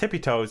stands on his tippy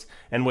toes,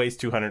 and weighs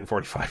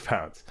 245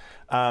 pounds.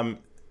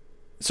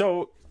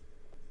 So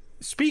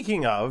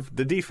speaking of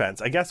the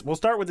defense, I guess we'll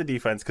start with the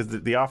defense,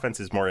 because the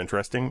offense is more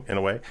interesting in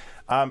a way.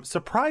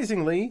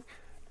 Surprisingly,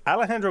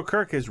 Alejandro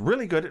Kirk is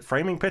really good at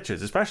framing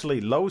pitches,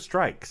 especially low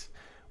strikes,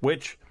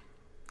 which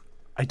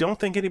I don't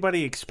think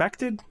anybody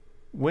expected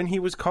when he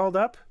was called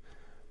up.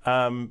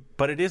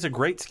 But it is a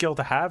great skill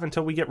to have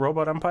until we get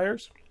robot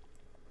umpires.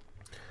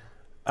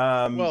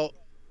 Well,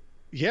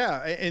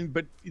 yeah,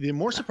 but the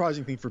more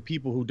surprising thing for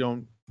people who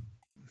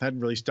hadn't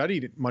really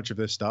studied much of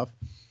this stuff,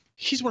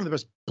 he's one of the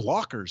best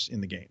blockers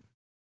in the game.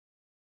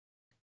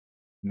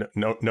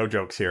 No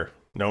jokes here.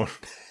 No,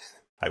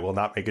 I will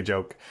not make a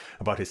joke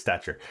about his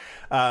stature.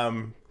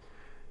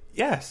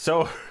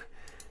 So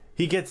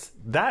he gets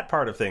that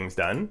part of things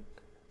done.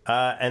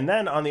 And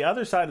then on the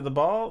other side of the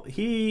ball,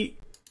 he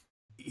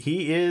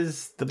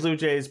is the Blue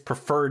Jays'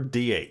 preferred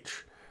DH.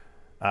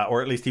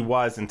 Or at least he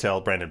was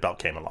until Brandon Belt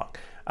came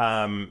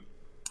along.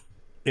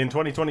 In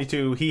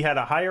 2022, he had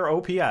a higher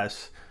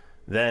OPS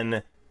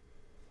than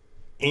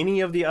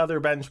any of the other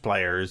bench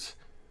players,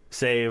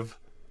 save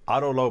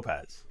Otto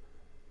Lopez.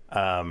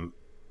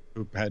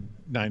 Who had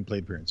 9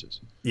 plate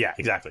appearances. Yeah,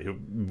 exactly.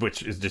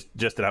 Which is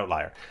just an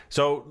outlier.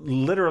 So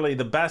literally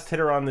the best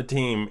hitter on the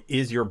team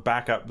is your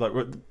backup,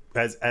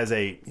 as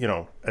a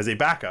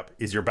backup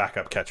is your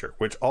backup catcher,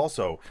 which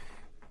also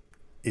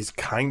is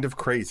kind of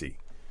crazy.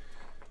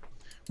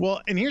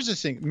 Well, and here's the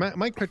thing.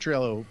 Mike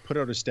Petriello put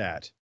out a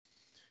stat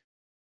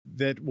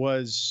that it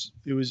was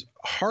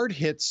hard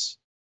hits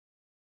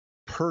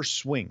per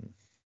swing.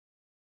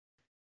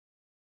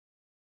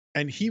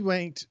 And he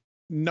ranked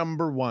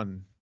number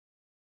 1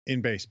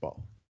 in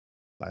baseball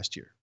last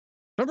year.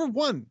 Number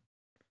 1.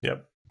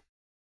 Yep.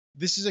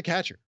 This is a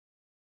catcher.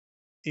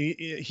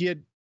 He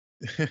had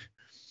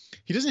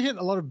he doesn't hit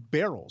a lot of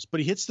barrels, but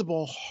he hits the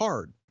ball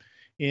hard.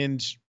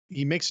 And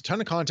he makes a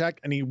ton of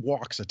contact and he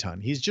walks a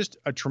ton. He's just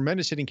a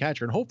tremendous hitting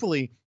catcher. And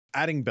hopefully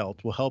adding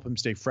Belt will help him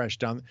stay fresh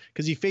down,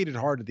 because he faded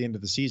hard at the end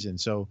of the season.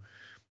 So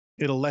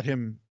it'll let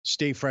him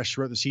stay fresh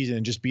throughout the season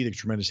and just be the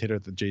tremendous hitter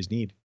that the Jays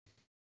need.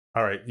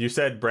 All right. You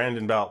said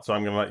Brandon Belt, so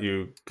I'm going to let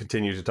you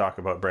continue to talk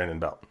about Brandon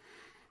Belt.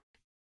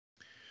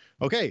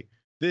 Okay.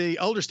 The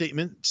elder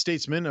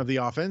statesman of the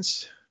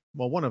offense,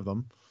 well, one of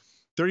them,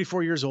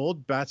 34 years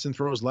old, bats and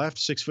throws left,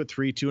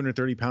 6'3",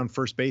 230-pound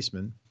first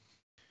baseman.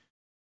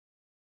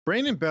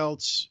 Brandon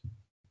Belt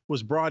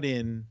was brought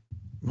in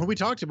when we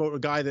talked about a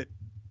guy that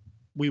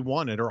we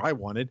wanted, or I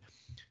wanted,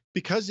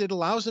 because it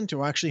allows him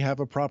to actually have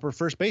a proper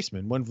first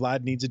baseman when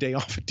Vlad needs a day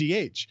off at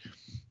DH.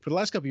 For the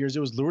last couple of years,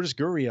 it was Lourdes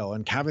Gurriel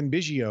and Kevin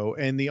Biggio,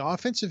 and the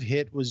offensive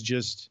hit was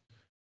just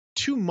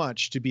too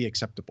much to be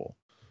acceptable.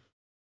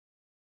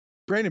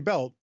 Brandon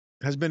Belt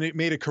has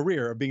made a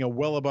career of being a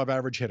well above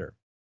average hitter.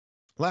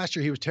 Last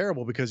year, he was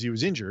terrible because he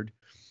was injured.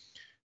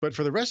 But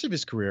for the rest of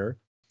his career,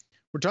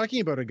 we're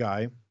talking about a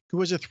guy who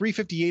has a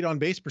 358 on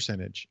base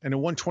percentage and a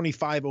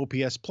 125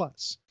 OPS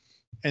plus.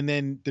 And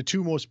then the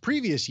 2 most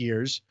previous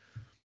years,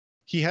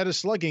 he had a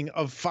slugging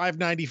of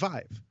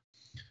 595.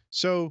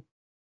 So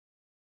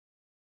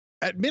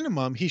at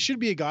minimum, he should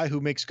be a guy who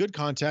makes good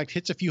contact,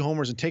 hits a few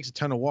homers, and takes a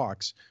ton of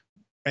walks,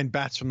 and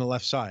bats from the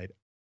left side.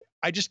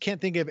 I just can't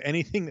think of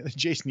anything that the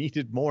Jays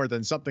needed more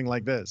than something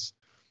like this.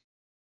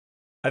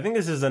 I think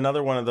this is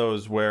another one of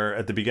those where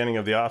at the beginning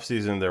of the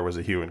offseason, there was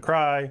a hue and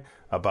cry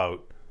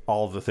about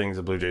all of the things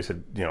the Blue Jays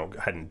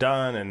hadn't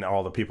done and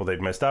all the people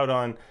they'd missed out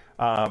on.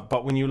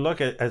 But when you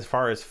look at as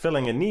far as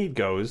filling a need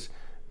goes,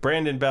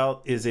 Brandon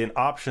Belt is an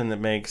option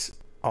that makes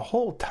a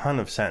whole ton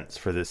of sense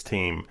for this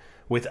team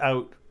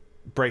without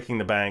breaking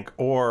the bank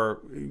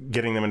or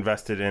getting them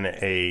invested in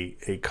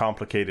a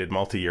complicated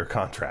multi-year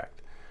contract.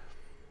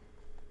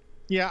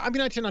 Yeah, I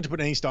mean, I tend not to put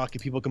any stock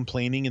in people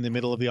complaining in the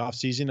middle of the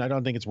offseason. I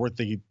don't think it's worth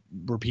the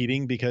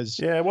repeating because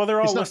they're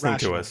all listening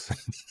to us.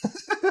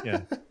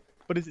 Yeah.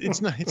 But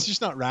it's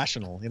just not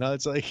rational.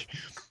 It's like,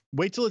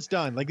 wait till it's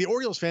done. Like the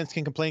Orioles fans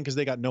can complain because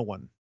they got no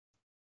one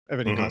of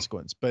any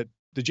consequence, but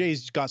the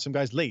Jays got some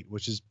guys late,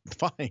 which is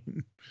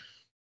fine.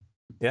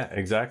 Yeah,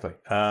 exactly.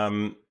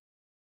 And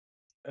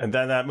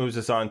then that moves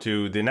us on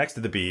to the next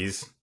of the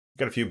Bs.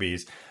 Got a few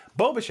Bs.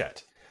 Bo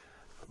Bichette.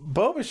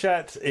 Bo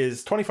Bichette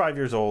is 25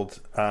 years old.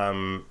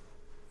 Throws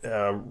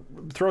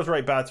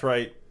right, bats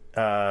right.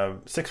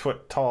 6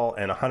 foot tall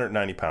and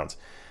 190 pounds.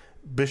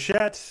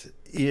 Bichette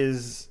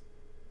is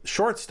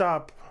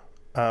shortstop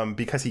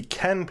because he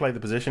can play the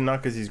position,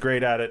 not because he's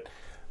great at it,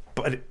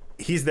 but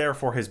he's there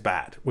for his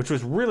bat, which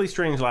was really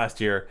strange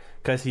last year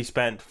because he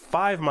spent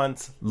 5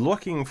 months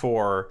looking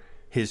for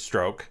his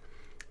stroke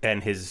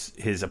and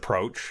his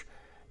approach,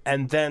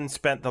 and then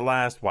spent the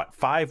last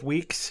 5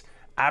 weeks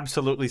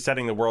absolutely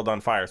setting the world on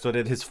fire, so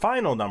that his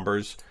final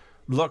numbers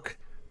look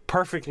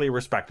perfectly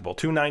respectable.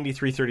 290,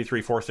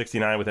 333,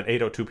 469 with an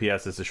 802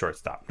 PS as a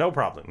shortstop. No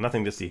problem.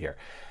 Nothing to see here.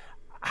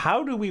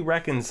 How do we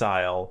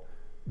reconcile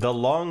the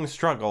long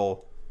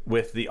struggle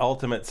with the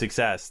ultimate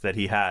success that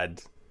he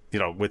had,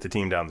 with the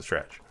team down the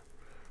stretch?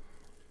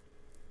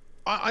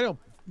 I don't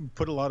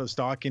put a lot of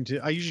stock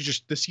into. I usually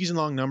just the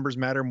season-long numbers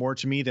matter more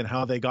to me than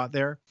how they got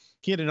there.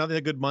 He had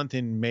another good month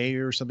in May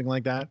or something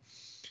like that.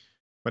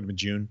 Might have been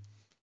June.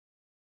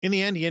 In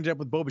the end, he ended up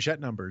with Bo Bichette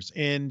numbers,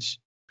 and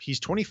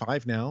he's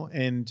 25 now,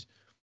 and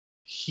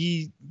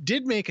he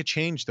did make a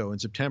change, though, in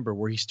September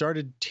where he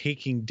started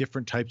taking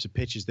different types of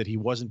pitches that he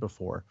wasn't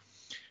before.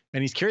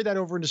 And he's carried that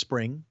over into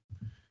spring,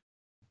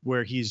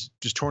 where he's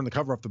just torn the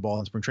cover off the ball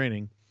in spring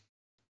training.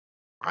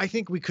 I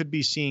think we could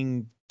be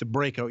seeing the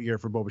breakout year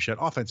for Bo Bichette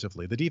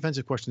offensively. The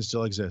defensive questions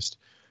still exist.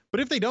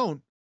 But if they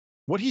don't,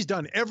 what he's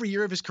done every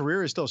year of his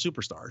career is still a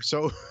superstar.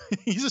 So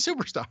he's a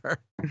superstar.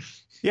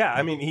 Yeah,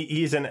 I mean,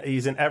 he's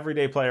an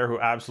everyday player who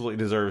absolutely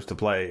deserves to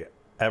play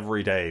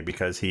every day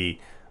because he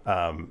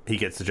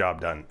gets the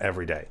job done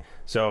every day.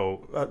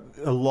 So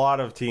a lot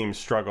of teams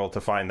struggle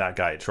to find that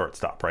guy at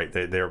shortstop, right?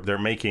 They're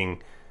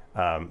making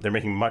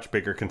much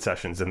bigger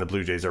concessions than the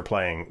Blue Jays are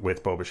playing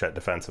with Bo Bichette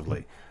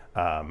defensively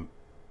than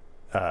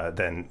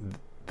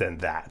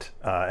that,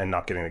 and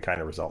not getting the kind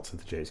of results that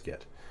the Jays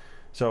get.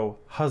 So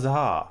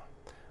huzzah!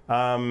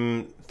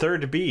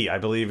 Third B, I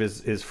believe,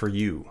 is for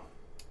you.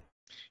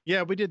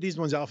 Yeah, we did these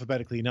ones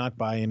alphabetically, not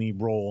by any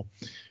role.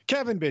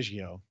 Kevin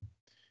Biggio.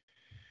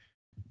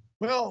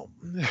 Well,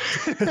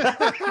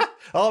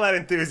 all that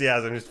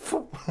enthusiasm just.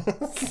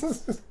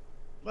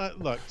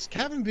 Look,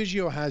 Kevin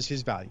Biggio has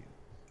his value.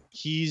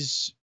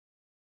 He's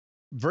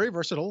very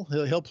versatile.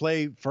 He'll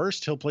play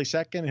first, he'll play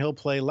second, he'll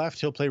play left,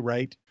 he'll play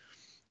right.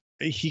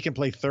 He can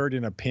play third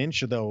in a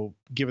pinch, though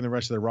given the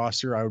rest of the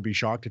roster, I would be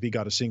shocked if he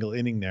got a single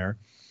inning there.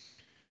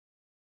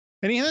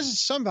 And he has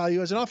some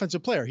value as an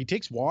offensive player. He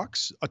takes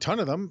walks, a ton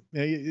of them.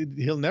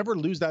 He'll never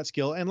lose that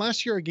skill. And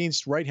last year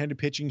against right-handed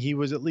pitching, he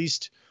was at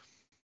least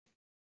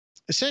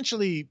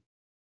essentially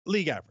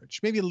league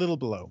average, maybe a little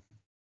below.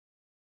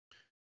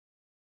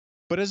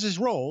 But as his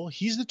role,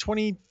 he's the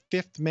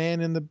 25th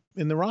man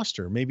in the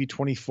roster, maybe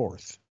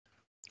 24th.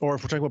 Or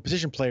if we're talking about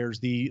position players,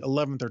 the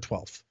 11th or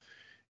 12th.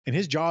 And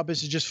his job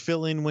is to just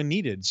fill in when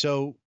needed.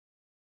 So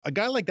a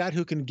guy like that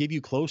who can give you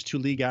close to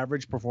league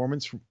average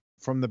performance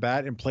from the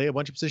bat and play a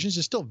bunch of positions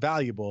is still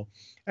valuable.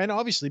 And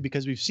obviously,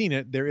 because we've seen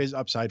it, there is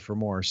upside for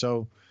more.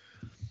 So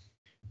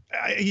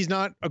he's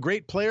not a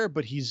great player,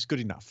 but he's good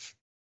enough.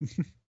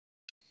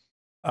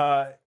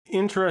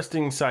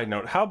 Interesting side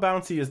note. How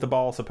bouncy is the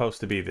ball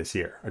supposed to be this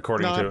year?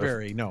 Not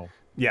very, no.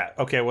 Yeah.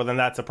 Okay. Well, then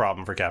that's a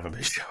problem for Kevin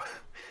Biggio.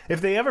 If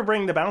they ever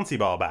bring the bouncy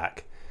ball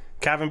back,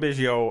 Kevin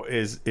Biggio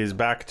is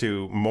back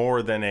to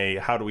more than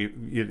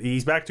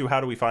he's back to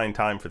how do we find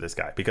time for this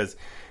guy? Because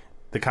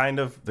the kind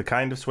of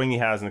swing he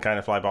has and the kind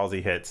of fly balls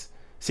he hits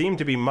seem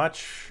to be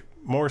much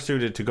more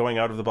suited to going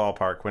out of the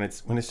ballpark when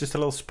it's just a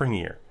little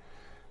springier,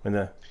 when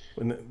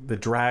the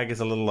drag is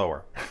a little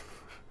lower.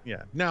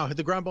 Yeah. Now,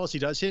 the ground balls he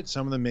does hit,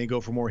 some of them may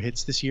go for more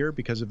hits this year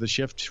because of the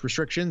shift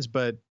restrictions,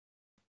 but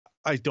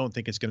I don't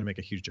think it's going to make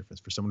a huge difference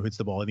for someone who hits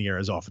the ball in the air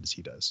as often as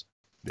he does.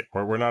 Yeah,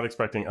 we're not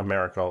expecting a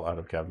miracle out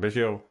of Kevin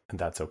Biggio, and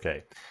that's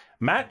okay.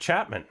 Matt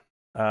Chapman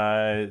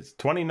is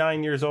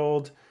 29 years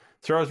old,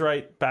 throws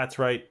right, bats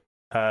right,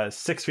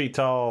 6 feet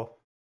tall,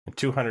 and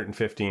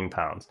 215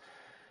 pounds.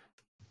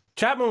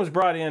 Chapman was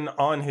brought in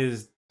on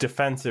his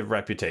defensive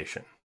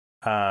reputation,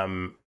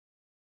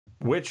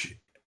 which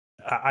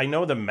I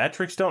know the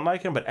metrics don't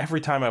like him, but every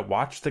time I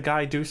watch the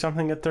guy do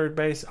something at third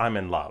base, I'm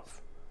in love.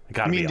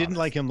 Didn't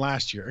like him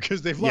last year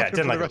because they've loved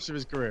him for the rest of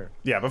his career.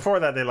 Yeah, before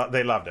that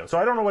they loved him. So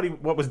I don't know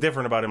what was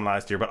different about him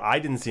last year, but I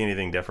didn't see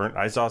anything different.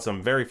 I saw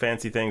some very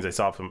fancy things. I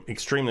saw some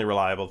extremely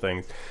reliable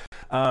things.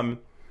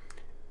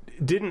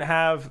 Didn't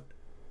have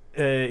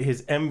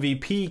his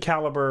MVP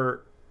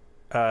caliber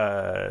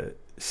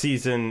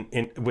season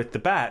with the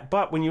bat,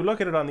 but when you look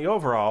at it on the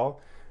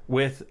overall,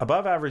 with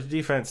above average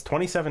defense,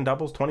 27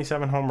 doubles,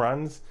 27 home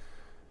runs,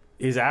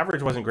 his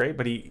average wasn't great,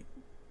 but he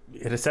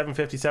hit a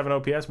 757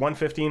 OPS,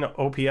 115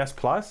 OPS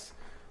plus.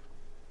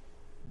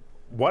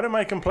 What am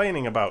I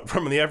complaining about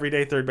from the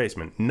everyday third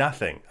baseman?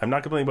 Nothing. I'm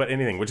not complaining about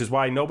anything, which is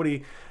why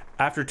nobody,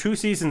 after 2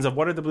 seasons of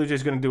what are the Blue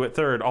Jays going to do at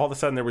third, all of a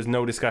sudden there was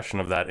no discussion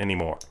of that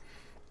anymore.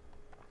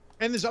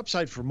 And there's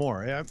upside for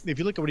more. If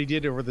you look at what he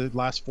did over the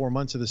last 4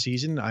 months of the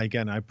season, I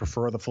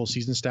prefer the full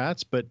season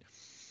stats, but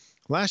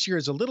last year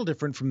is a little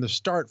different from the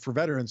start for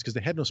veterans because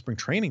they had no spring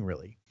training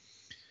really.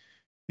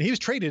 And he was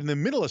traded in the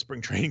middle of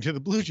spring training to the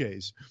Blue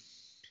Jays.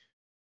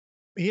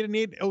 He had an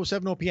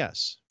 807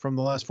 OPS from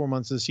the last 4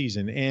 months of the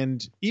season.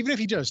 And even if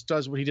he just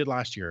does what he did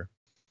last year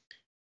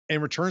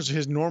and returns to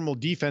his normal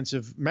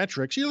defensive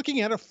metrics, you're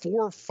looking at a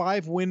 4 or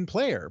 5 win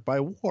player by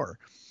WAR.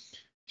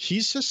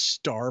 He's a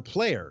star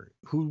player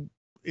who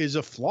is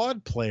a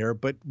flawed player,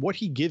 but what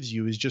he gives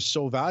you is just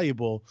so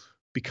valuable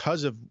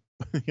because of,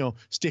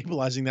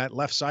 stabilizing that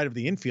left side of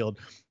the infield.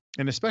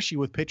 And especially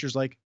with pitchers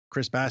like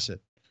Chris Bassett,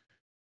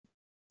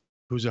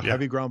 who's a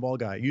heavy ground ball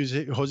guy.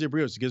 Jose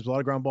Brios gives a lot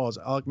of ground balls.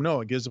 Alek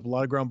Manoah gives up a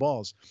lot of ground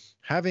balls.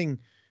 Having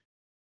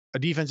a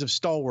defensive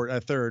stalwart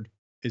at third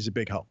is a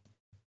big help.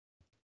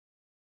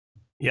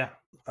 Yeah.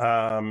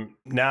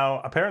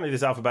 Now, apparently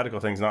this alphabetical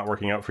thing's not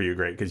working out for you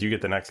great because you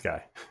get the next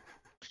guy.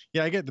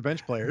 Yeah, I get the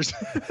bench players.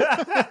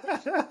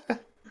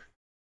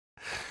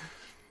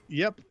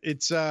 Yep.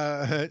 It's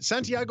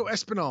Santiago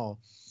Espinal,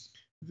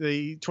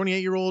 the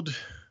 28-year-old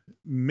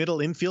middle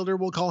infielder,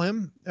 we'll call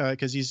him,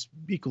 because he's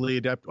equally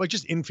adept, like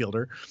just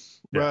infielder.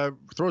 Yeah.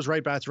 Throws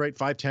right, bats right,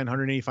 5'10",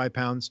 185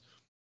 pounds.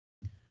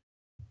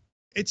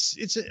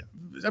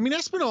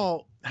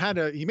 Espinal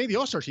he made the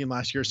All-Star team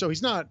last year, so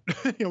he's not,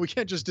 we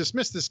can't just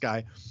dismiss this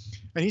guy.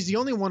 And he's the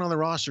only one on the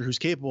roster who's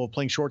capable of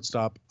playing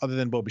shortstop other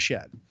than Bo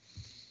Bichette.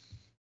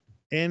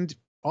 And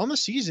on the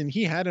season,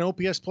 he had an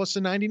OPS plus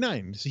a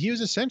 99. So he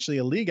was essentially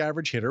a league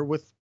average hitter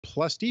with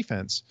plus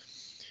defense.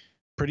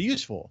 Pretty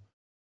useful.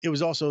 It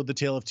was also the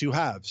tale of two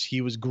halves. He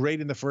was great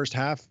in the first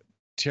half,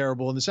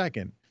 terrible in the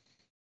second.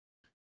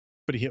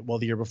 but he hit well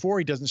the year before.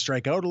 He doesn't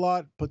strike out a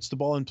lot, puts the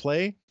ball in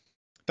play.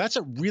 That's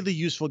a really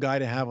useful guy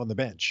to have on the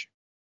bench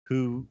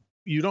who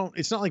you don't,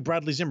 it's not like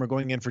Bradley Zimmer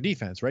going in for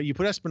defense, right? You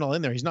put Espinal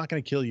in there, he's not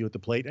going to kill you at the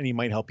plate, and he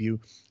might help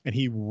you, and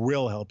he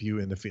will help you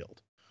in the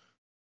field.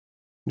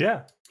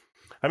 Yeah.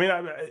 I mean,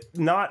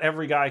 not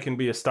every guy can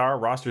be a star.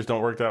 Rosters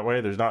don't work that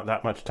way. There's not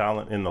that much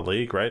talent in the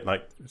league, right?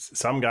 Like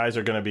some guys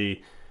are going to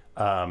be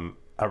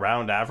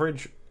around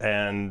average,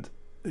 and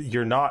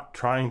you're not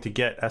trying to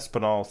get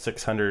Espinal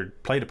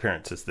 600 plate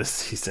appearances this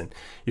season.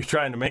 You're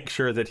trying to make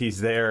sure that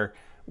he's there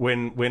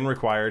when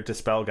required to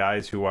spell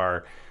guys who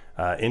are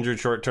injured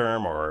short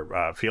term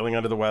or feeling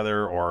under the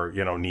weather or,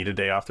 you know, need a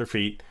day off their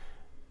feet.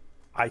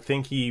 I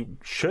think he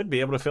should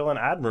be able to fill in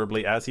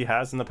admirably as he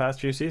has in the past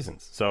few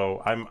seasons.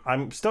 So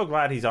I'm still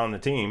glad he's on the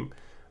team.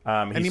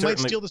 And he might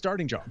steal the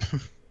starting job.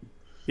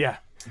 Yeah.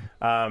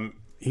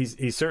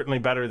 He's certainly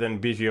better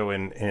than Biggio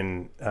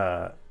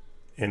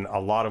in a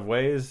lot of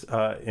ways,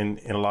 in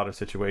a lot of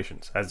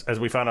situations. As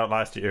we found out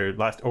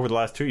over the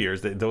last 2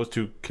 years, those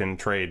two can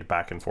trade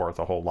back and forth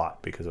a whole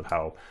lot because of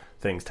how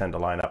things tend to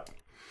line up.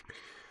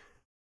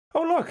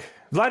 Oh, look,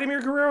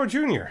 Vladimir Guerrero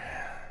Jr.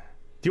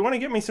 Do you want to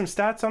get me some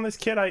stats on this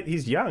kid?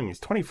 He's young.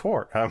 He's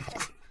 24.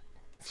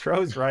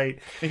 Throws right.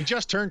 He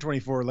just turned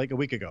 24 like a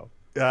week ago.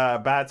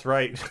 Bats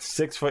right.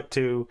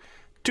 6'2",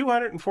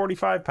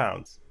 245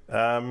 pounds.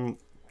 I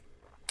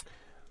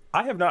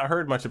have not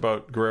heard much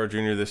about Guerrero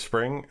Jr. this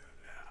spring.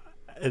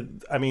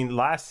 I mean,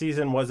 last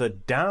season was a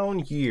down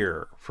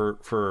year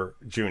for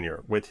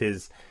Junior with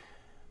his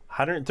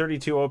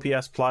 132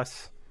 OPS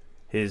plus,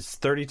 his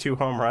 32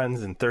 home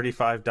runs and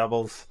 35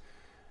 doubles.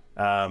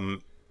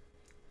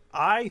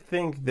 I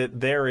think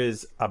that there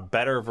is a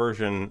better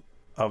version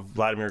of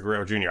Vladimir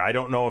Guerrero Jr. I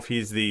don't know if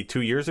he's the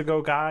 2 years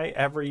ago guy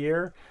every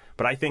year,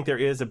 but I think there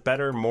is a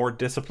better, more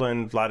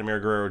disciplined Vladimir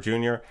Guerrero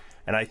Jr.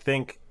 And I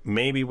think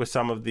maybe with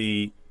some of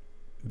the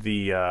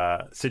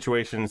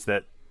situations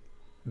that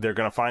they're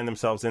going to find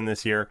themselves in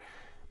this year,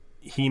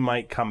 he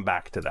might come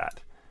back to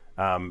that.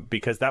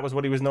 Because that was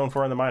what he was known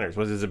for in the minors,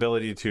 was his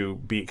ability to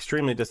be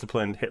extremely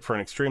disciplined, hit for an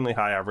extremely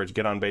high average,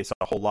 get on base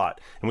a whole lot.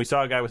 And we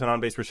saw a guy with an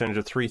on-base percentage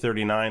of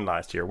 .339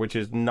 last year, which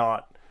is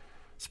not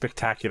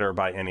spectacular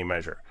by any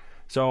measure.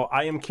 So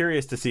I am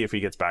curious to see if he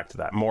gets back to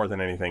that more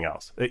than anything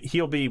else.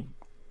 He'll be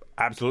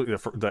absolutely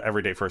the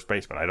everyday first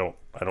baseman. I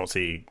don't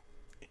see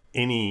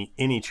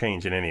any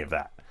change in any of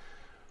that.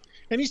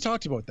 And he's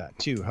talked about that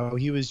too, how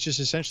he was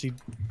just essentially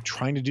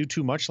trying to do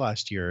too much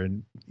last year.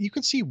 And you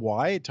can see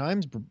why at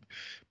times.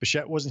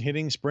 Bichette wasn't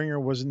hitting, Springer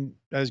wasn't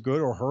as good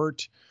or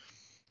hurt.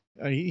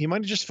 He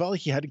might have just felt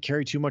like he had to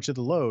carry too much of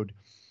the load.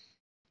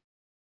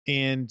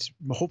 And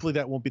hopefully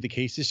that won't be the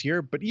case this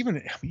year. But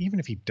even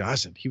if he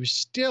doesn't, he was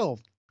still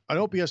an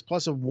OPS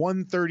plus of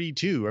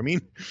 132. I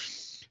mean,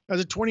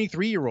 as a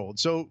 23-year-old.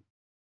 So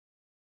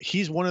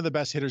he's one of the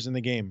best hitters in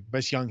the game,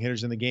 best young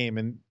hitters in the game.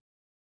 And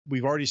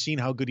we've already seen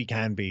how good he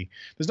can be.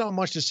 There's not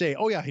much to say.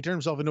 Oh yeah, he turned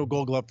himself into a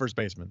Gold Glove first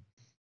baseman.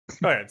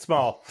 All right,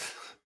 small,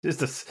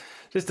 just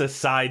a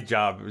side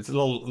job. It's a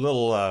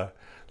little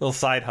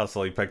side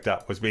hustle he picked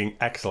up, was being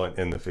excellent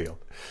in the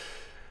field.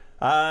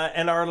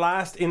 And our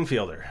last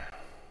infielder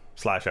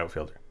 /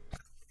 outfielder.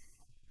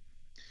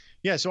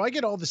 Yeah, so I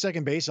get all the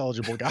second base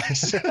eligible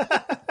guys.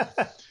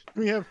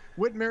 We have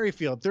Whit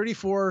Merrifield,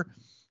 34,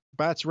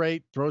 bats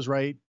right, throws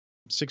right,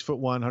 6'1",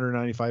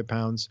 195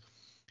 pounds.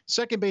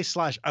 Second base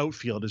 /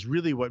 outfield is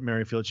really what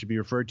Merrifield should be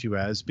referred to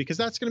as, because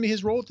that's going to be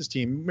his role with this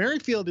team.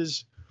 Merrifield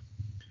is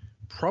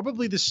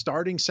probably the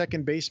starting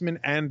second baseman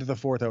and the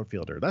fourth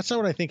outfielder. That's not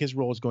what I think his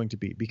role is going to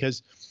be,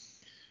 because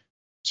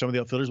some of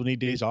the outfielders will need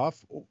days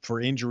off for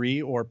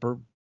injury or per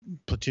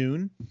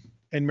platoon,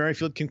 and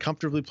Merrifield can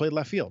comfortably play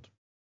left field.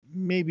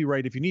 Maybe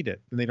right if you need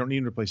it, and they don't need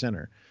him to play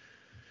center.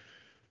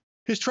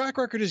 His track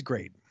record is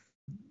great.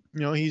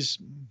 You know, he's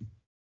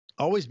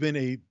always been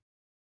a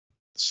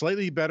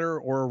slightly better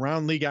or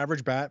around league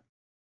average bat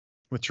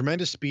with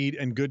tremendous speed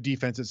and good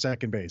defense at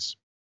second base.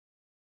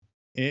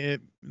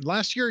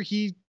 Last year,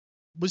 he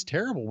was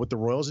terrible with the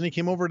Royals, and he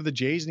came over to the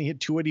Jays and he hit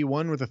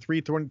 281 with a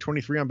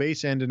 323 on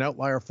base and an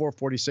outlier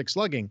 446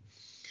 slugging.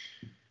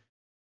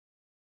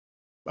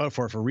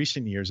 For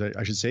recent years,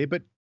 I should say,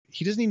 but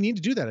he doesn't even need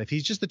to do that. If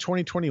he's just the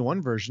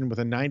 2021 version with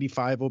a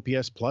 95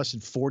 OPS plus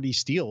and 40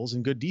 steals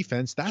and good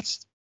defense,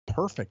 that's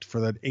perfect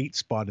for that 8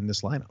 spot in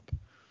this lineup.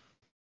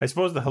 I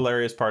suppose the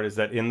hilarious part is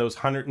that in those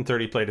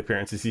 130 plate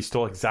appearances, he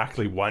stole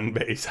exactly 1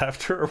 base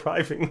after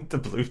arriving with the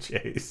Blue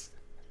Jays.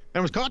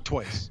 And was caught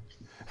twice.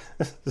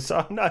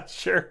 So I'm not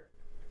sure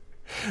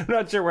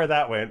where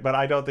that went, but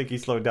I don't think he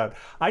slowed down.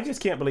 I just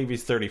can't believe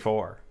he's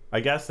 34. I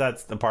guess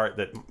that's the part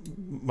that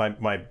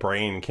my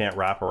brain can't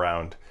wrap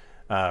around.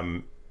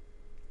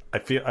 I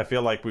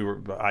feel like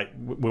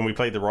when we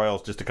played the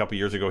Royals just a couple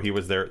years ago, he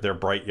was their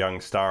bright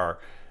young star,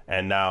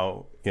 and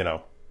now, you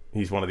know,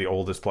 he's one of the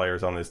oldest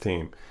players on this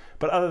team.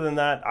 But other than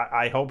that,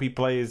 I hope he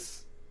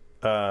plays,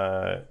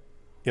 I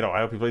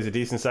hope he plays a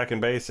decent second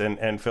base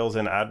and fills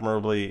in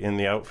admirably in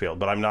the outfield.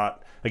 But I'm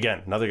not,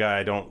 again, another guy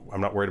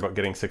I'm not worried about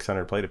getting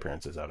 600 plate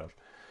appearances out of.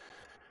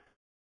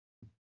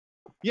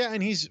 Yeah,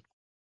 and he's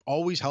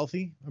always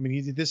healthy. I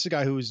mean, this is a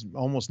guy who's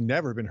almost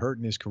never been hurt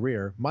in his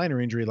career. Minor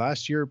injury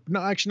last year.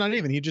 No, actually not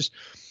even. It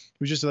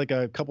was just like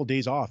a couple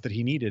days off that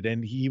he needed.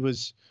 And he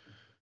was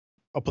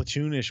a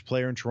platoonish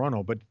player in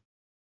Toronto. But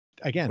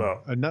again,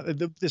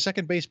 the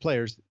second base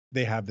players,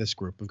 they have this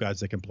group of guys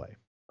that can play.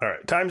 All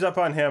right. Time's up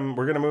on him.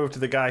 We're going to move to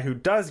the guy who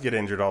does get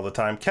injured all the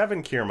time,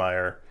 Kevin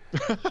Kiermaier.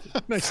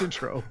 Nice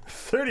intro.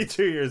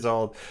 32 years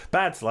old,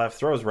 bats left,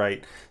 throws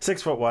right,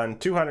 6'1",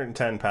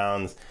 210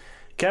 pounds.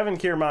 Kevin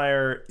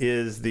Kiermaier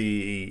is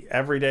the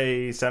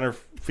everyday center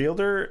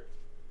fielder.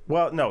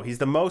 Well, no, he's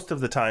the most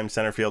of the time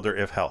center fielder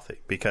if healthy,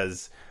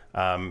 because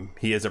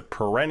he is a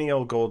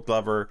perennial Gold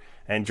Glover,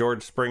 and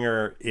George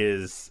Springer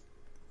is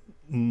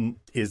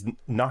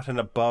not an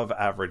above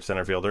average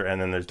center fielder,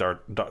 and then there's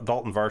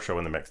Dalton Varsho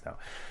in the mix now.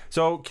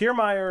 So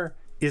Kiermaier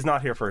is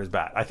not here for his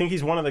bat. I think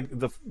he's one of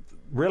the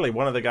really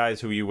one of the guys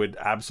who you would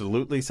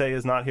absolutely say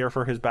is not here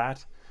for his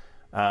bat.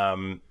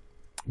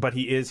 But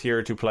he is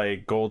here to play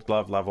Gold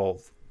Glove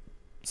level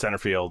center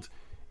field,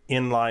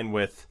 in line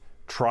with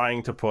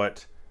trying to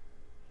put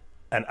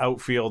an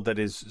outfield that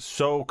is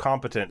so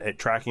competent at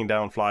tracking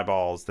down fly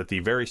balls that the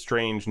very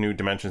strange new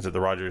dimensions of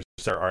the Rogers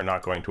are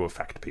not going to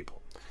affect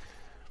people.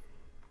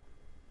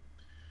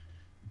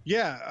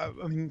 Yeah,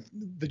 I mean,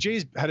 the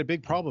Jays had a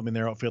big problem in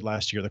their outfield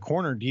last year. The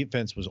corner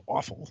defense was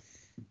awful.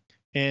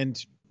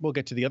 And we'll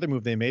get to the other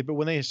move they made, but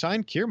when they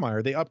signed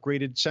Kiermaier, they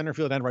upgraded center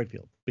field and right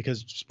field,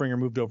 because Springer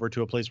moved over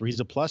to a place where he's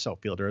a plus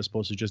outfielder as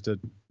opposed to just a,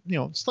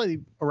 slightly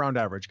around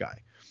average guy.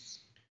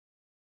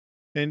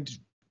 And,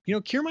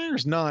 Kiermaier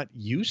is not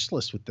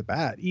useless with the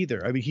bat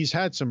either. I mean, he's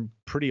had some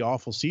pretty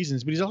awful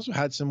seasons, but he's also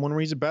had some one where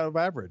he's above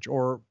average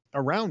or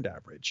around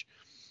average.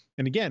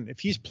 And again, if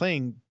he's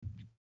playing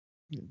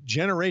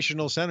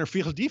generational center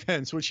field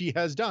defense, which he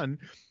has done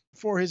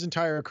for his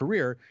entire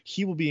career,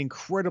 he will be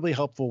incredibly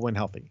helpful when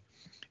healthy.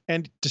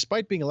 And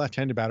despite being a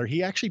left-handed batter,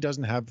 he actually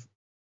doesn't have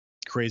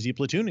crazy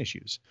platoon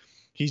issues.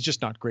 He's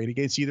just not great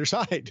against either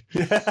side.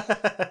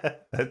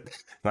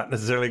 Not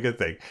necessarily a good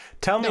thing.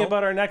 Tell me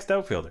about our next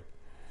outfielder.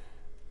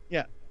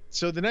 Yeah.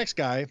 So the next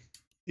guy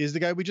is the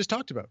guy we just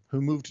talked about,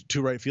 who moved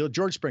to right field,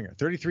 George Springer,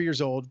 33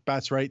 years old,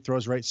 bats right,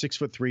 throws right,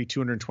 6'3",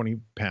 220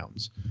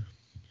 pounds.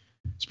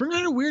 Springer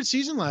had a weird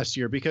season last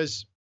year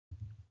because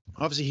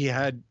obviously he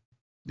had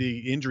the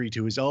injury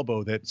to his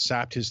elbow that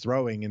sapped his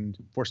throwing and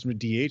forced him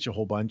to DH a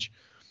whole bunch.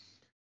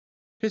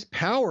 His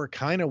power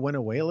kind of went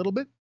away a little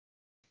bit.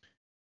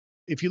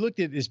 If you looked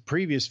at his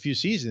previous few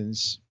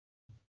seasons,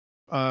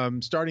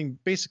 starting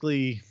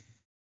basically,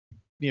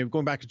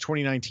 going back to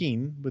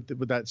 2019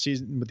 with that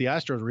season with the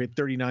Astros, where he had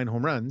 39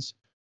 home runs.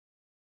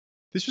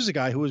 This was a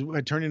guy who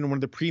had turned into one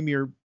of the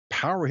premier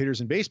power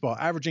hitters in baseball,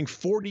 averaging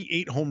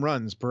 48 home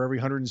runs per every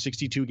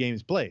 162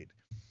 games played.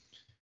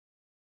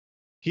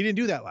 He didn't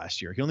do that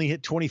last year. He only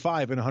hit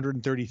 25 in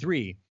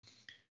 133.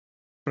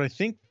 But I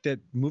think that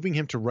moving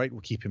him to right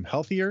will keep him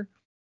healthier,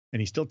 and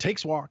he still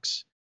takes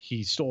walks.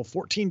 He stole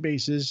 14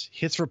 bases,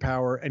 hits for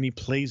power, and he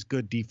plays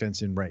good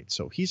defense in right.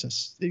 So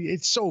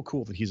it's so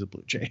cool that he's a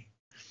Blue Jay.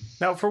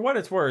 Now, for what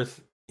it's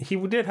worth, he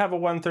did have a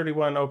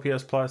 131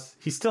 OPS plus.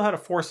 He still had a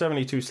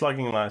 472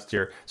 slugging last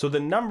year. So the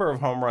number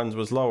of home runs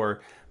was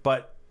lower,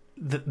 but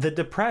the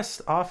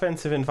depressed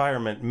offensive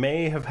environment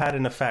may have had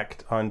an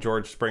effect on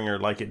George Springer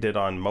like it did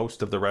on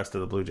most of the rest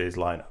of the Blue Jays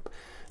lineup.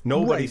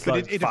 Nobody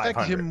slugged 500. It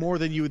affected him more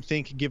than you would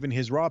think, given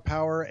his raw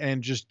power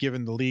and just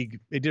given the league.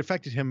 It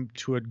affected him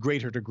to a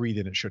greater degree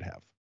than it should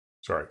have.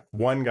 Sorry,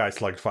 one guy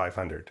slugged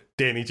 500.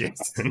 Danny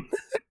Jansen.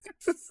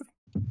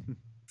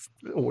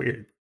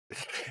 Weird.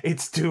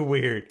 It's too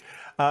weird.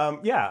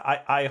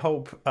 I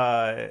hope.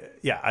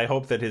 I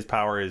hope that his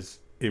power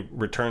it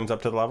returns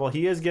up to the level.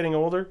 He is getting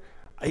older.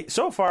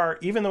 So far,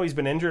 even though he's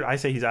been injured, I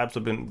say he's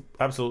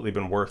absolutely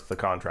been worth the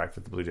contract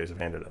that the Blue Jays have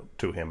handed out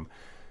to him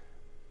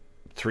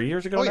 3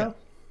 years ago now.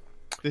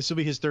 This will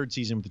be his third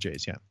season with the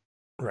Jays, yeah.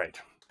 Right.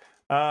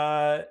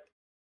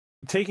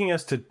 Taking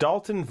us to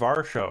Dalton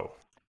Varsho.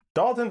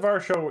 Dalton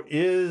Varsho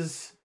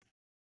is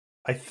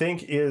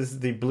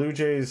the Blue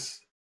Jays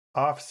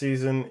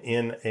offseason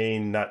in a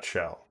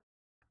nutshell.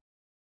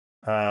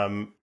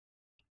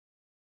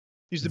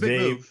 He's the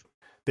big move.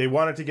 They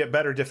wanted to get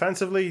better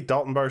defensively.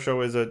 Dalton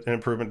Varsho is an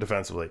improvement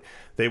defensively.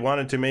 They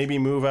wanted to maybe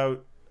move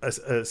out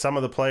some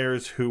of the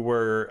players who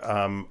were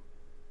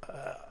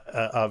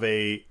of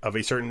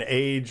a certain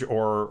age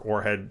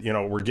or had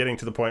were getting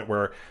to the point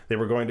where they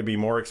were going to be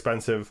more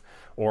expensive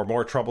or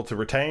more trouble to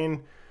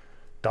retain.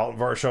 Dalton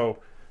Varsho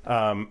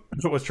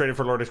was traded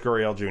for Lourdes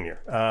Gurriel Jr.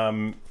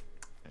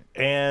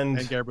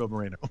 And Gabriel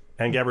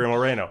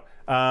Moreno.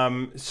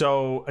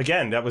 So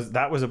again, that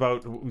was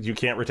about you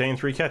can't retain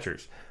three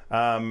catchers.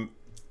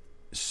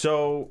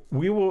 So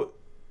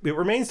it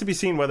remains to be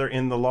seen whether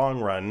in the long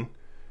run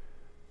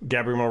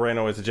Gabriel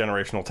Moreno is a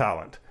generational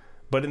talent.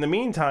 But in the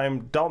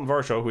meantime, Dalton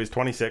Varsho, who is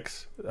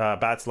 26,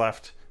 bats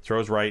left,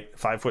 throws right,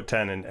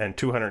 5'10" and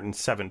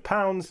 207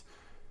 pounds.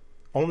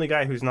 Only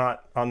guy who's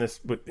not on this.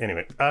 But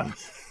anyway,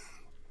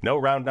 no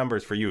round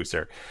numbers for you,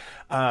 sir.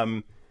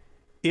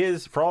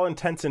 Is, for all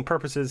intents and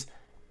purposes,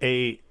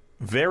 a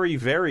very,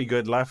 very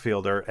good left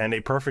fielder and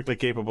a perfectly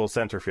capable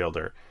center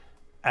fielder,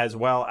 as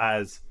well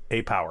as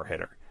a power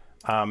hitter.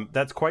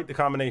 That's quite the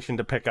combination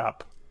to pick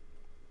up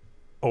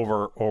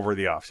over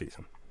the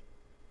offseason.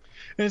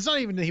 And it's not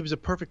even that he was a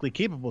perfectly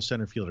capable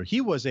center fielder.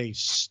 He was a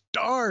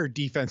star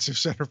defensive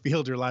center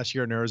fielder last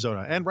year in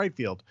Arizona and right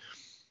field.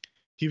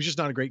 He was just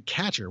not a great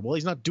catcher. Well,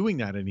 he's not doing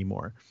that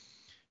anymore.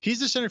 He's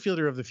the center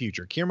fielder of the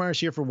future. Kiermaier's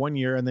here for 1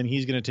 year, and then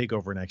he's going to take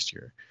over next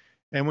year.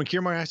 And when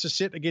Kiermaier has to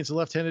sit against a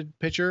left-handed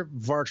pitcher,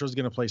 Varcho's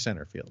going to play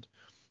center field.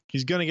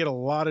 He's going to get a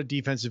lot of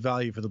defensive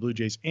value for the Blue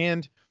Jays,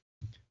 and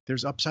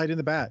there's upside in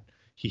the bat.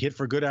 He hit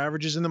for good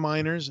averages in the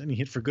minors, and he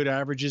hit for good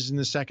averages in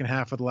the second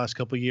half of the last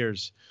couple of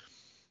years.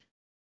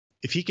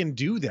 If he can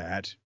do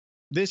that,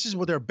 this is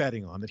what they're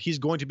betting on, that he's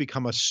going to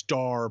become a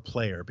star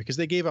player, because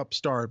they gave up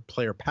star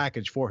player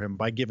package for him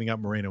by giving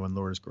up Moreno and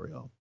Lourdes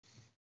Gurriel.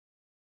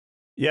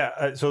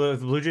 Yeah, so the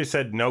Blue Jays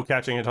said no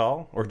catching at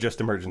all, or just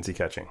emergency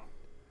catching?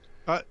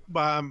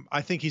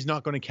 I think he's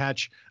not going to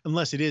catch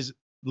unless it is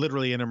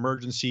literally an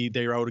emergency.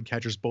 They are out of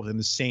catchers both in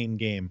the same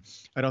game.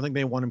 I don't think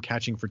they want him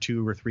catching for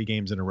 2 or 3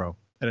 games in a row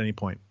at any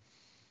point.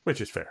 Which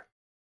is fair.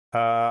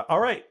 All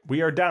right,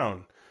 we are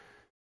down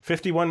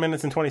 51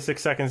 minutes and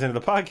 26 seconds into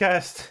the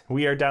podcast.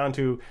 We are down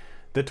to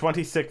the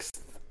 25th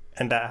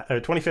and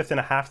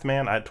a half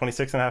man. I had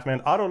 26 and a half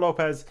man. Otto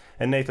Lopez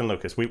and Nathan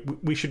Lucas.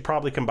 We should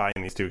probably combine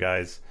these two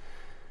guys.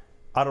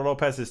 Otto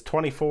Lopez is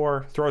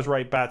 24, throws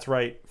right, bats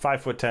right,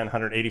 5'10",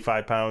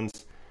 185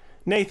 pounds.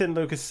 Nathan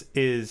Lucas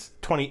is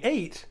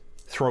 28,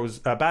 throws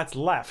bats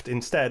left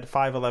instead,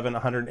 5'11",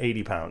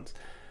 180 pounds.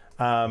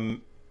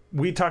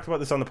 We talked about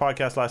this on the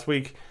podcast last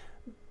week.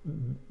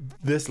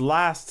 This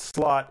last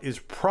slot is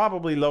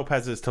probably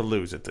Lopez's to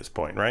lose at this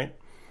point, right?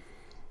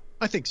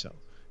 I think so.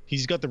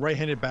 He's got the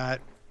right-handed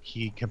bat.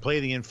 He can play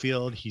the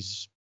infield.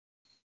 He's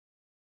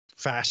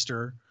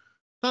faster.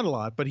 Not a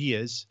lot, but he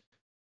is.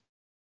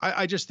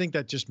 I just think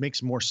that just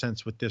makes more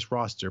sense with this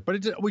roster.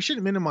 But we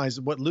shouldn't minimize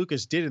what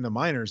Lucas did in the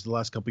minors the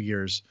last couple of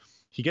years.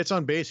 He gets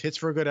on base, hits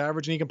for a good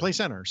average, and he can play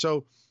center.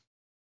 So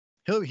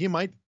he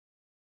might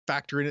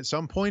factor in at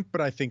some point, but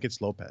I think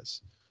it's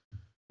Lopez.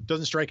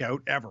 Doesn't strike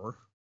out ever.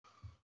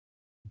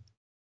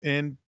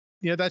 And,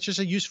 that's just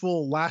a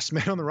useful last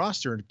man on the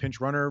roster. Pinch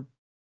runner,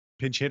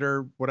 pinch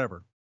hitter,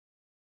 whatever.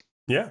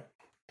 Yeah.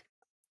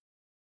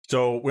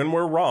 So when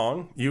we're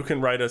wrong, you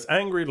can write us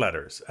angry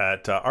letters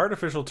at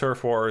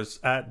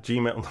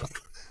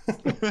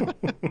artificialturfwars@gmail.com.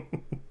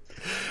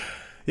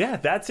 Yeah,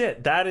 that's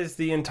it. That is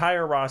the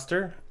entire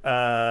roster.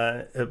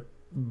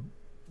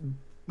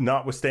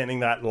 Notwithstanding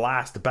that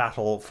last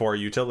battle for a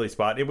utility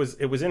spot, it was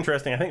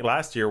interesting. I think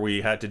last year we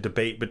had to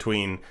debate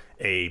between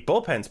a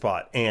bullpen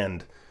spot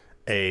and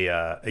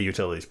a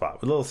utility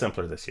spot. A little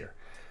simpler this year.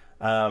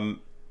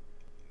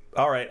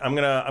 All right, I'm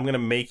gonna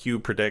make you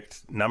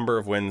predict number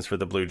of wins for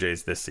the Blue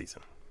Jays this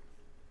season.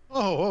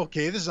 Oh,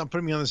 okay. I'm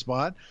putting me on the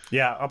spot.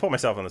 Yeah, I'll put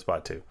myself on the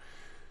spot too.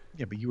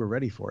 Yeah, but you were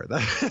ready for it.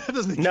 That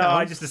doesn't count. No,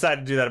 I just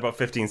decided to do that about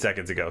 15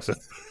 seconds ago. So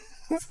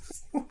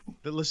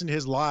listen to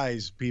his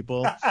lies,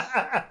 people.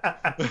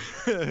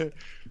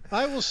 I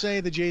will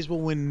say the Jays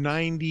will win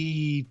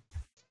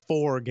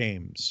 94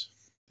 games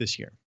this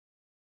year.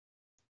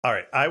 All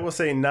right, I will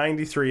say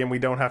 93, and we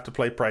don't have to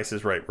play Price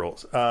is Right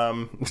rules.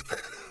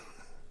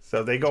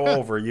 So they go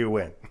over, you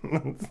win.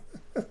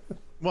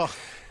 Well,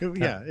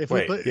 yeah. If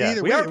wait, we play, yeah,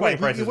 either we way, are playing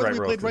Price is Right we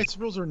rules. played Price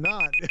rules or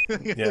not,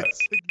 Yeah.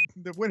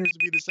 The winners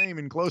would be the same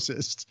and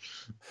closest.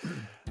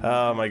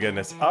 Oh my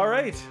goodness! All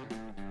right.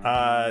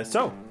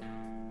 So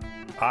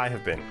I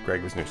have been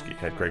Greg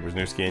Wisniewski at Greg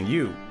Wisniewski, and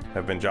you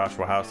have been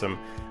Joshua Howsam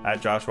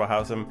at Joshua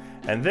Howsam,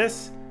 and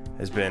this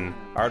has been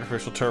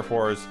Artificial Turf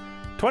Wars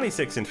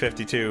 26 and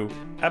 52,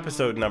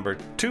 episode number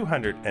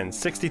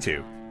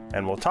 262,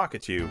 and we'll talk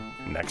at you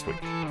next week.